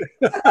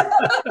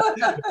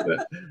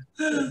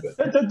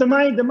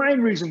 The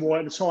main reason why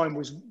at the time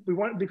was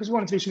because we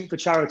wanted to do something for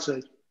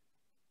charity.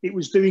 It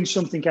was doing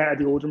something out of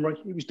the ordinary.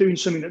 It was doing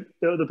something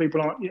that other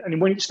people aren't. And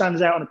when it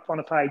stands out on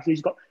a page,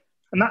 he's got,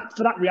 and that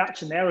for that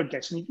reaction there, I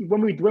guess. And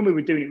when we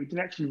were doing it, we didn't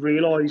actually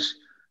realise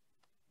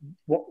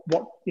what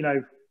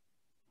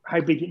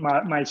how big it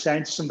may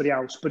sound to somebody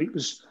else. But it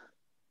was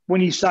when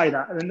you say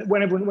that, and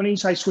when you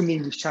say swim the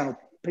English Channel,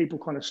 people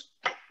kind of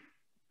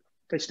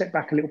they step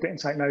back a little bit and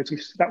take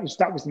notice. That was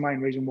the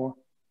main reason why.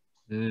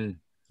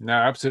 No,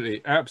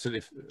 absolutely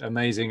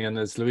amazing. And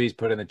as Louise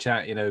put in the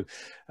chat,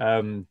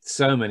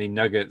 so many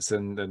nuggets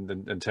and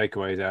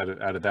takeaways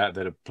out of that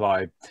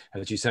apply,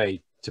 as you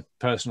say, to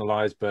personal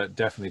lives, but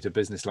definitely to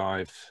business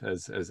life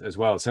as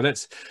well. So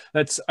let's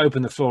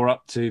open the floor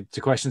up to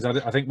questions.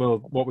 I think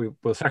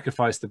we'll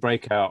sacrifice the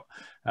breakout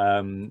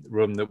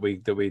room that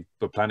we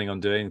were planning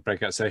on doing,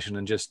 breakout session,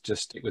 and just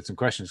stick with some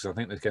questions, because I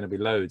think there's going to be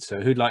loads. So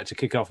who'd like to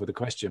kick off with a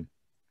question?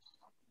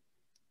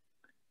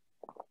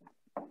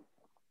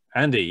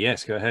 Andy,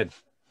 yes, go ahead.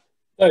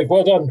 Dave,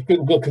 well done.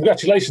 Well,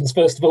 congratulations,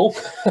 first of all.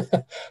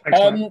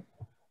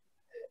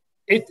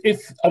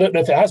 If I don't know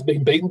if it has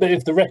been beaten, but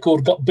if the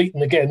record got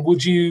beaten again,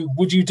 would you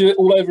do it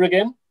all over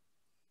again?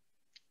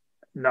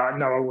 No,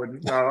 I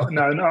wouldn't. No,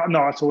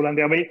 not at all,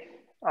 Andy. I mean,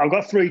 I've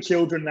got 3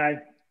 children now,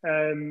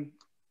 and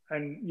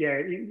yeah,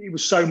 it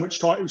was so much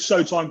time. It was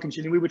so time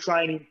consuming. We were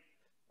training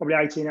probably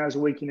 18 hours a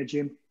week in the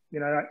gym.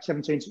 Like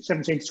 17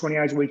 to 20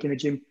 hours a week in the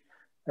gym.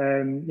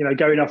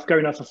 Going off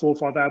for 4 or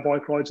 5 hour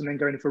bike rides and then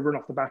going for a run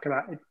off the back of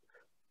that. It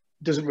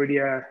doesn't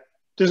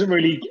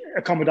really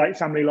accommodate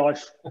family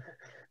life.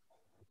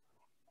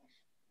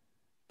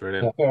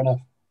 Brilliant. Yeah, fair enough.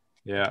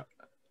 Yeah.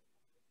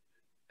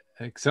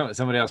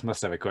 Somebody else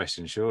must have a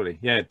question, surely.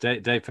 Yeah,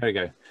 Dave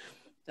Perigo.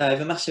 I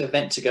have a massive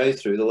event to go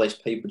through with all those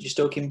people. Do you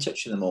still keep in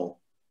touch with them all?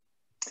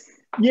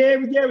 Yeah,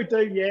 we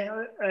do.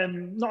 Yeah,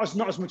 not as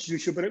much as we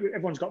should, but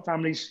everyone's got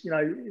families. You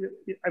know,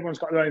 everyone's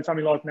got their own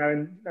family life now,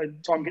 and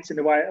time gets in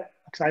the way.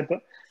 Like I say,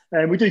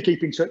 but we do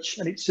keep in touch,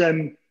 and it's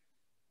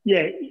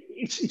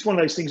it's one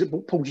of those things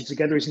that pulls you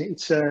together, isn't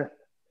it?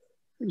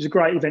 It was a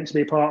great event to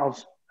be a part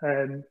of.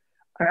 And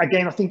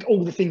again, I think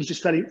all the things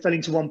just fell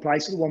into one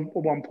place at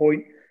one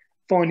point.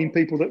 Finding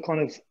people that kind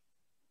of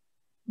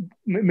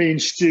me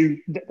and Stu,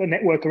 the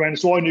network around.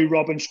 So I knew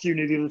Rob and Stu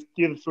knew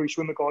the other three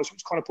swimmer guys. So it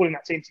was kind of pulling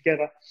that team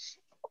together.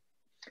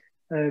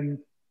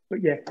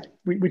 But yeah,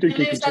 we do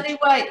keep in touch. Did you lose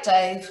any weight,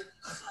 Dave?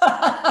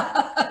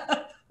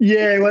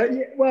 Yeah,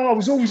 well, I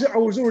was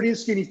already a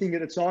skinny thing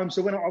at the time.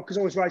 So because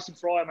I was racing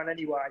for Ironman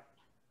anyway,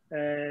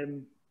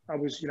 I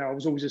was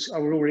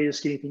already a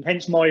skinny thing.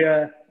 Hence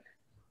my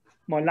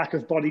lack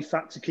of body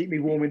fat to keep me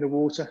warm in the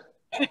water.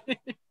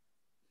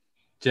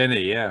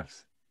 Jenny,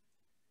 yes.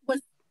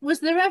 Was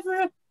there ever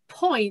a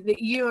point that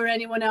you or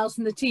anyone else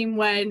in the team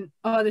went,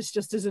 oh, this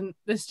just isn't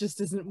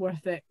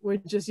worth it? We're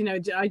just,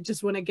 I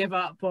just want to give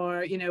up,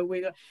 or,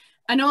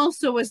 and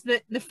also was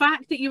the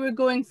fact that you were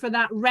going for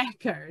that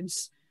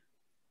records,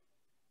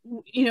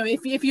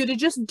 if you'd have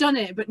just done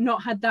it but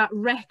not had that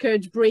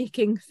record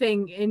breaking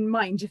thing in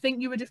mind, do you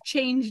think you would have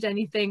changed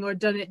anything or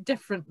done it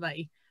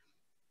differently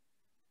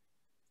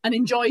and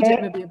enjoyed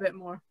it maybe a bit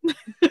more?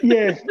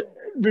 Yeah,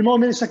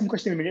 remind me of the second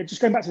question in a minute. Just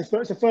going back to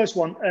the first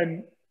one.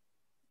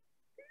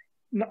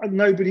 At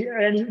no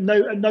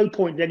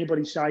point did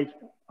anybody say,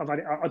 I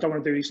don't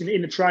want to do this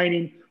in the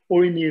training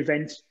or in the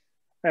event.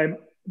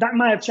 That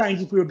may have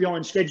changed if we were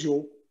behind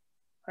schedule,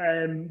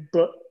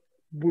 but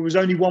there was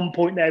only one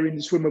point there in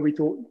the swim where we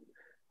thought,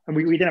 and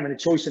we didn't have any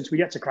choice since we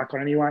had to crack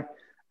on anyway.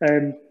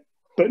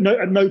 But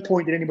at no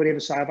point did anybody ever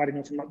say, I've had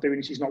enough, I'm not doing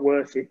this, it's not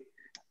worth it.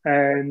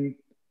 And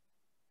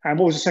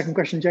what was the second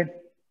question, Jen?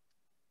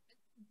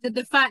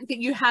 The fact that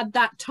you had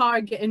that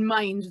target in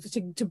mind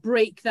to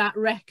break that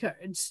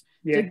record,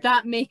 did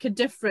that make a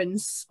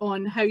difference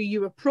on how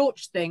you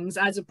approach things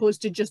as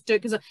opposed to just do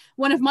it? Because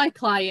one of my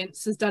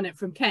clients has done it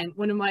from Kent.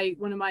 One of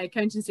my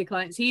accountancy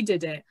clients, he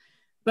did it,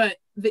 but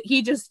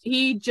he just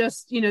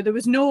there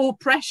was no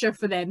pressure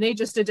for them. They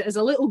just did it as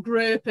a little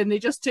group and they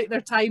just took their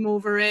time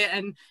over it,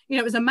 and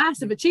it was a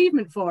massive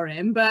achievement for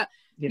him. But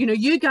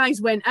you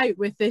guys went out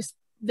with this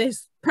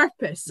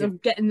purpose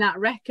of getting that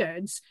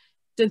records.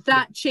 Did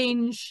that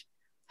change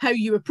how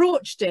you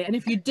approached it? And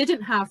if you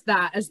didn't have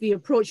that as the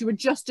approach, you were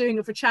just doing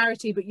it for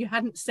charity, but you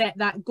hadn't set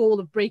that goal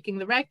of breaking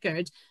the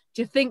record,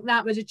 do you think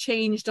that would have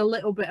changed a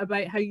little bit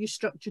about how you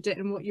structured it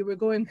and what you were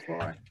going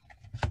for?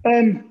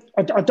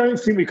 I don't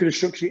think we could have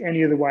structured it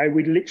any other way.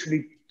 We'd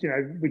literally,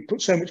 we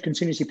put so much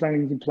contingency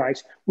planning in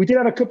place. We did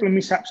have a couple of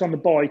mishaps on the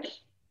bike,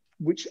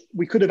 which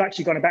we could have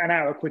actually gone about an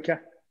hour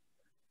quicker.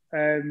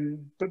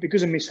 But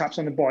because of mishaps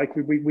on the bike,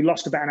 we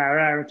lost about an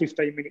hour and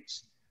 15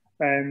 minutes.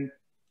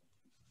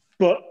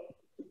 But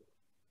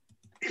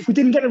if we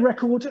didn't get a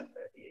record,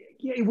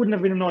 it wouldn't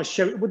have been a nice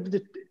show.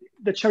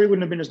 The cherry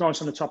wouldn't have been as nice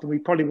on the top, and we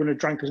probably wouldn't have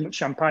drank as much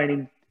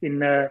champagne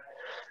in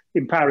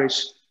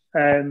Paris.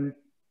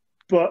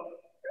 But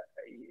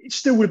it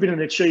still would have been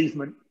an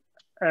achievement.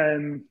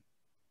 I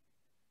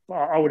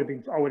would have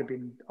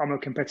been. I'm a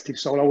competitive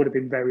soul. I would have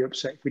been very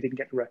upset if we didn't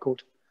get the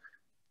record.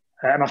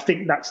 And I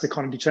think that's the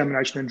kind of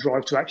determination and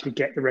drive to actually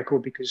get the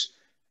record, because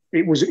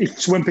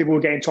so when people were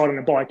getting tired on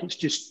the bike, it's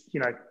just,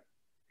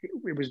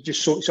 it was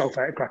just sort itself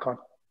out and crack on.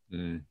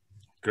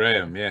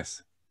 Graham,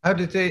 yes. How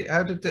did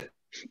it?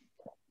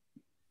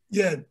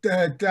 Yeah,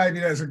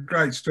 David, that's a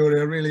great story.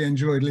 I really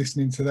enjoyed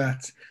listening to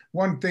that.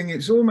 One thing,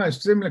 it's almost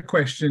a similar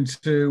question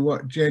to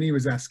what Jenny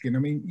was asking. I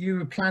mean, you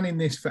were planning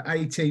this for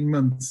 18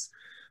 months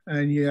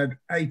and you had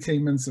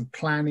 18 months of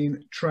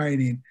planning,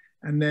 training,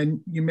 and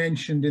then you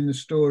mentioned in the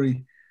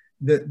story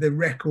that the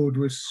record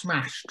was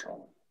smashed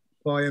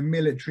by a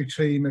military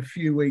team a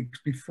few weeks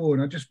before.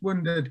 And I just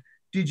wondered,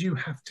 did you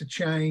have to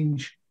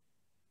change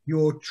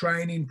your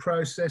training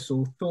process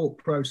or thought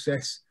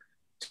process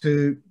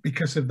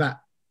because of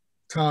that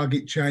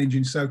target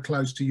changing so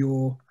close to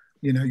your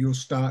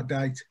start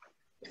date?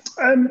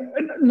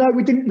 No,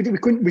 we didn't.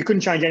 We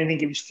couldn't change anything.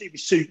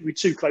 We were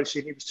too close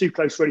in. It was too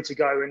close, ready to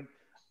go.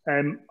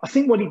 And I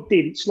think what it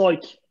did, it's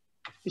like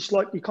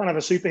you can't have a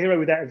superhero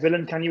without a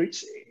villain, can you?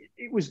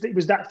 It was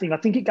that thing. I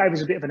think it gave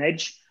us a bit of an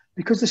edge,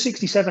 because the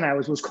 67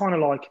 hours was kind of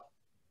like,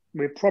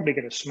 we're probably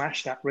going to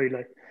smash that,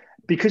 really,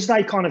 because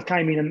they kind of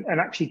came in and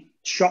actually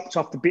chopped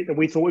off the bit that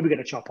we thought we were going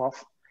to chop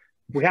off.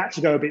 We had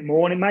to go a bit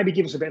more, and it maybe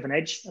give us a bit of an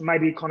edge, and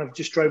maybe it kind of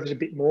just drove us a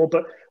bit more.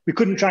 But we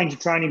couldn't change the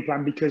training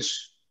plan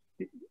because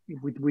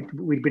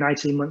we'd been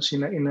 18 months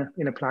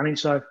in a planning.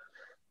 So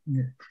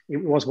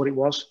it was what it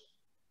was.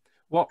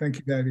 Thank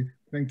you, David.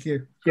 Thank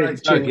you.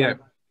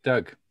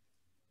 Doug.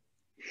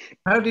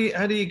 How do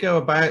you go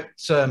about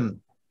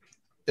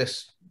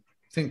this?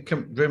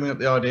 Dreaming up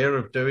the idea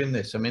of doing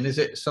this. I mean, is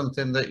it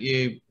something that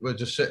you were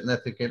just sitting there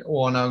thinking,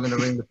 "Oh, I know, I'm going to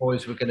ring the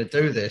boys, we're going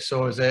to do this,"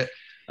 or is it,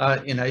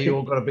 you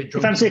all got a bit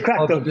drunk? Fancy a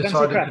crack, Doug?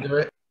 Decided to do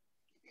it.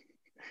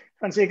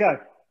 Fancy a go?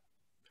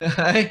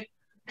 Hey.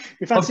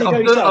 You fancy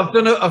going yourself?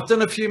 I've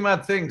done a few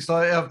mad things.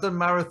 Like I've done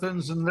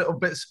marathons and little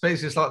bits and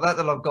pieces like that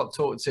I've got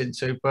talked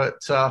into. But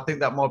I think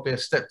that might be a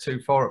step too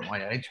far at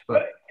my age.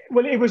 But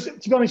well, it was,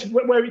 to be honest,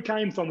 where it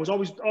came from was I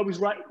was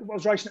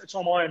racing at the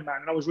time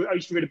Ironman, and I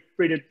used to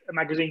read a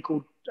magazine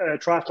called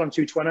Triathlon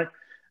 220,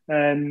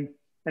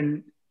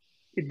 and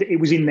it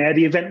was in there.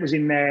 The event was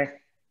in there.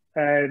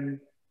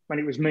 When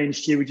it was me and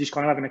Stu were just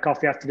kind of having a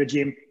coffee after the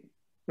gym.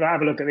 Like,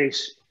 have a look at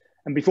this.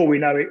 And before we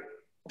know it,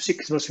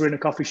 6 of us were in a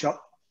coffee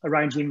shop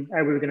arranging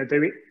how we were going to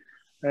do it.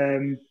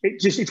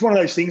 It's one of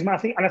those things, man.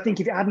 I think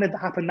if it hadn't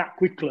happened that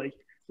quickly,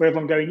 where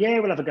everyone going, yeah,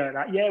 we'll have a go at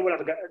that. Yeah, we'll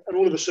have a go. And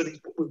all of a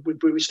sudden,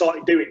 we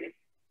started doing it.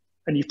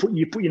 And you put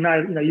your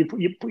nail, you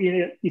put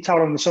your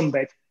towel on the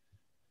sunbed.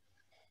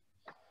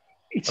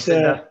 It's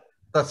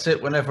that's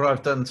it. Whenever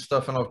I've done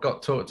stuff and I've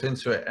got talked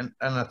into it, and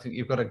I think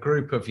you've got a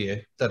group of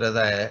you that are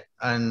there,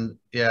 and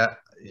yeah,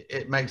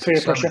 it makes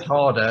it so much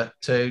harder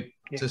to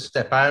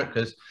step out,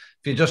 because if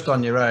you're just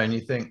on your own, you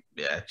think,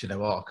 yeah, do you know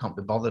what, I can't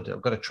be bothered.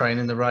 I've got to train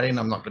in the rain.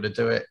 I'm not going to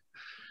do it.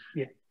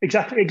 Yeah,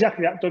 exactly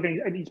that, Doug.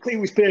 And it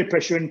was peer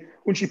pressure, and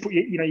once you put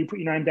you put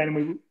your name down,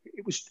 and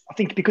it was, I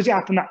think, because it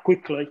happened that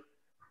quickly.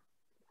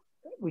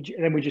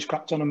 Then we just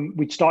cracked on, and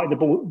we started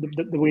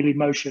the wheel in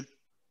motion.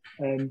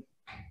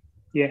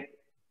 Yeah.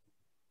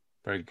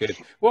 Very good.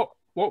 What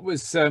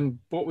was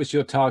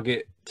your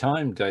target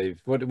time,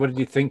 Dave? What did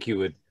you think you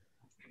would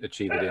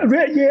achieve it in?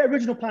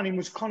 Original planning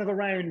was kind of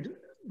around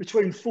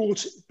between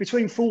 40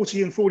 and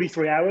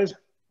 43 hours,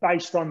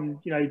 based on,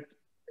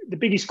 the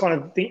biggest kind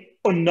of the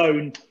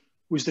unknown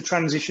was the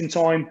transition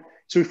time.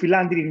 So if we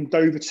landed in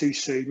Dover too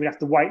soon, we'd have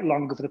to wait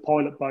longer for the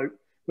pilot boat.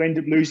 We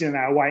ended up losing an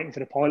hour waiting for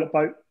the pilot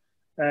boat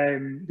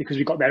because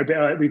we got there a bit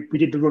early. We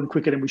did the run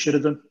quicker than we should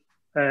have done.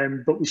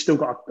 But we still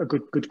got a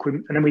good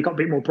and then we got a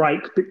bit more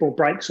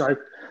break. So,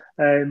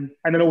 and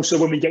then also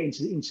when we get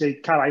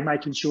into Calais,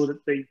 making sure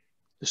that the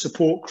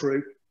support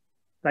crew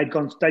they'd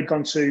gone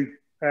to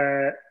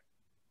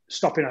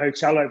stop in a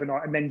hotel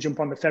overnight and then jump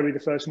on the ferry the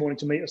first morning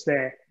to meet us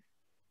there.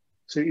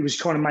 So it was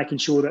kind of making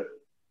sure that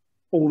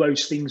all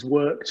those things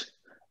worked,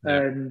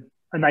 and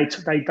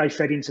they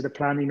fed into the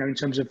plan, in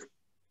terms of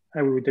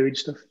how we were doing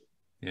stuff.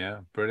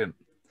 Yeah, brilliant.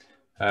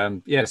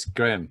 Yes,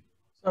 Graham.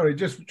 Sorry,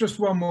 just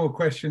one more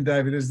question,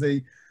 David. Is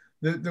the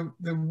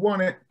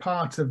one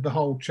part of the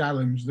whole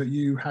challenge that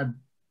you had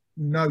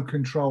no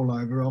control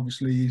over,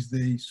 obviously, is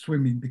the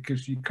swimming,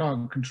 because you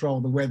can't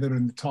control the weather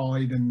and the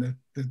tide and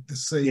the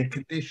sea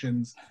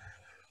conditions.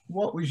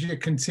 What was your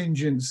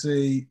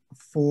contingency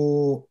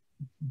for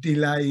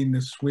delaying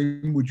the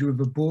swim? Would you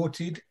have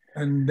aborted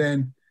and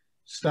then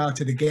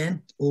started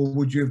again, or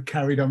would you have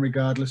carried on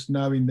regardless,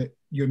 knowing that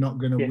you're not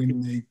going to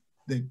win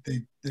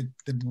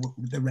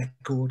the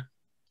record?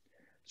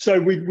 So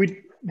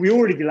we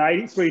already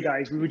delayed it 3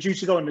 days. We were due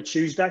to go on the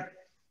Tuesday,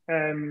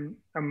 and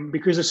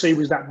because the sea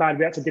was that bad,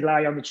 we had to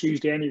delay on the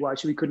Tuesday anyway,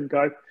 so we couldn't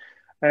go.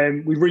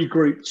 We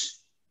regrouped,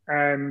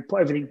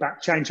 put everything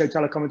back, changed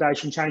hotel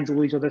accommodation, changed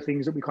all these other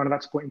things that we kind of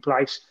had to put in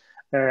place,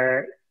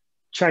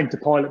 changed the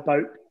pilot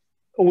boat,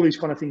 all these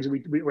kind of things that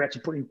we were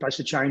actually putting in place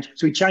to change.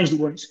 So we changed it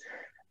once,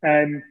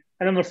 and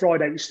on the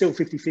Friday it was still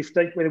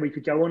 50-50 whether we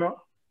could go or not,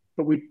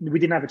 but we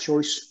didn't have a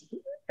choice.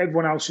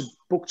 Everyone else had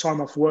booked time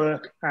off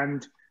work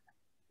and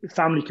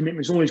family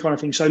commitments, all these kind of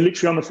things. So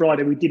literally on the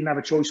Friday, we didn't have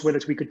a choice whether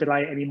we could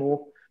delay it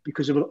anymore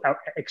because of our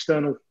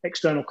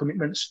external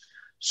commitments.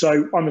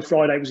 So on the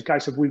Friday, it was a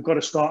case of we've got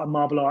to start at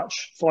Marble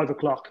Arch 5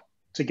 o'clock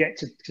to get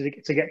to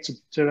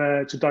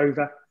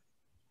Dover,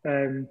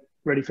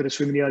 ready for the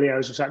swim in the early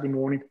hours of Saturday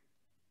morning.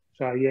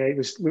 So yeah, it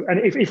was.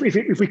 And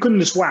if we couldn't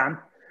have swam,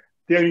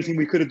 the only thing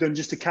we could have done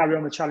just to carry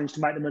on the challenge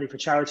to make the money for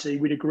charity,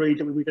 we'd agreed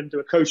that we were going to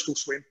do a coastal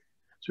swim.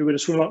 So we were going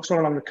to swim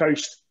along the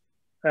coast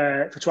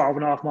for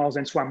 12.5 miles,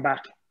 then swam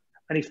back.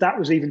 And if that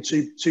was even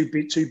too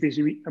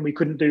busy and we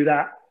couldn't do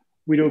that,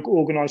 we'd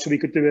organise so we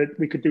could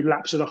do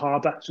laps of the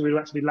harbour. So we'd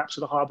actually do laps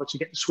of the harbour to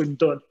get the swim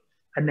done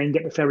and then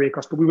get the ferry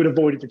across. But we would have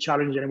avoided the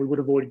challenge and we would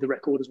have avoided the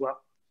record as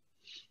well.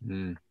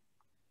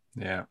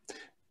 Yeah,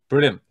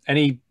 brilliant.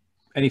 Any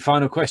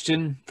final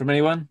question from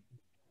anyone?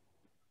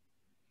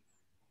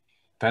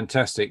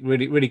 Fantastic,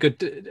 really, really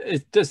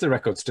good. Does the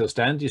record still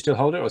stand? Do you still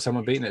hold it, or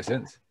someone beaten it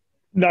since?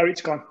 No,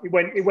 it's gone.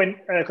 It went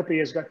a couple of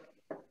years ago.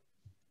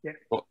 Yeah.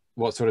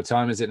 What sort of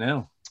time is it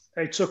now?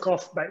 It took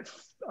off about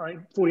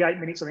 48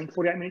 minutes, I think,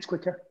 48 minutes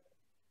quicker.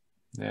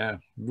 Yeah,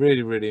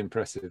 really, really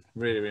impressive.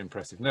 Really, really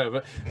impressive.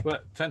 No,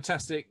 but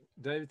fantastic,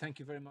 David. Thank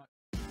you very much.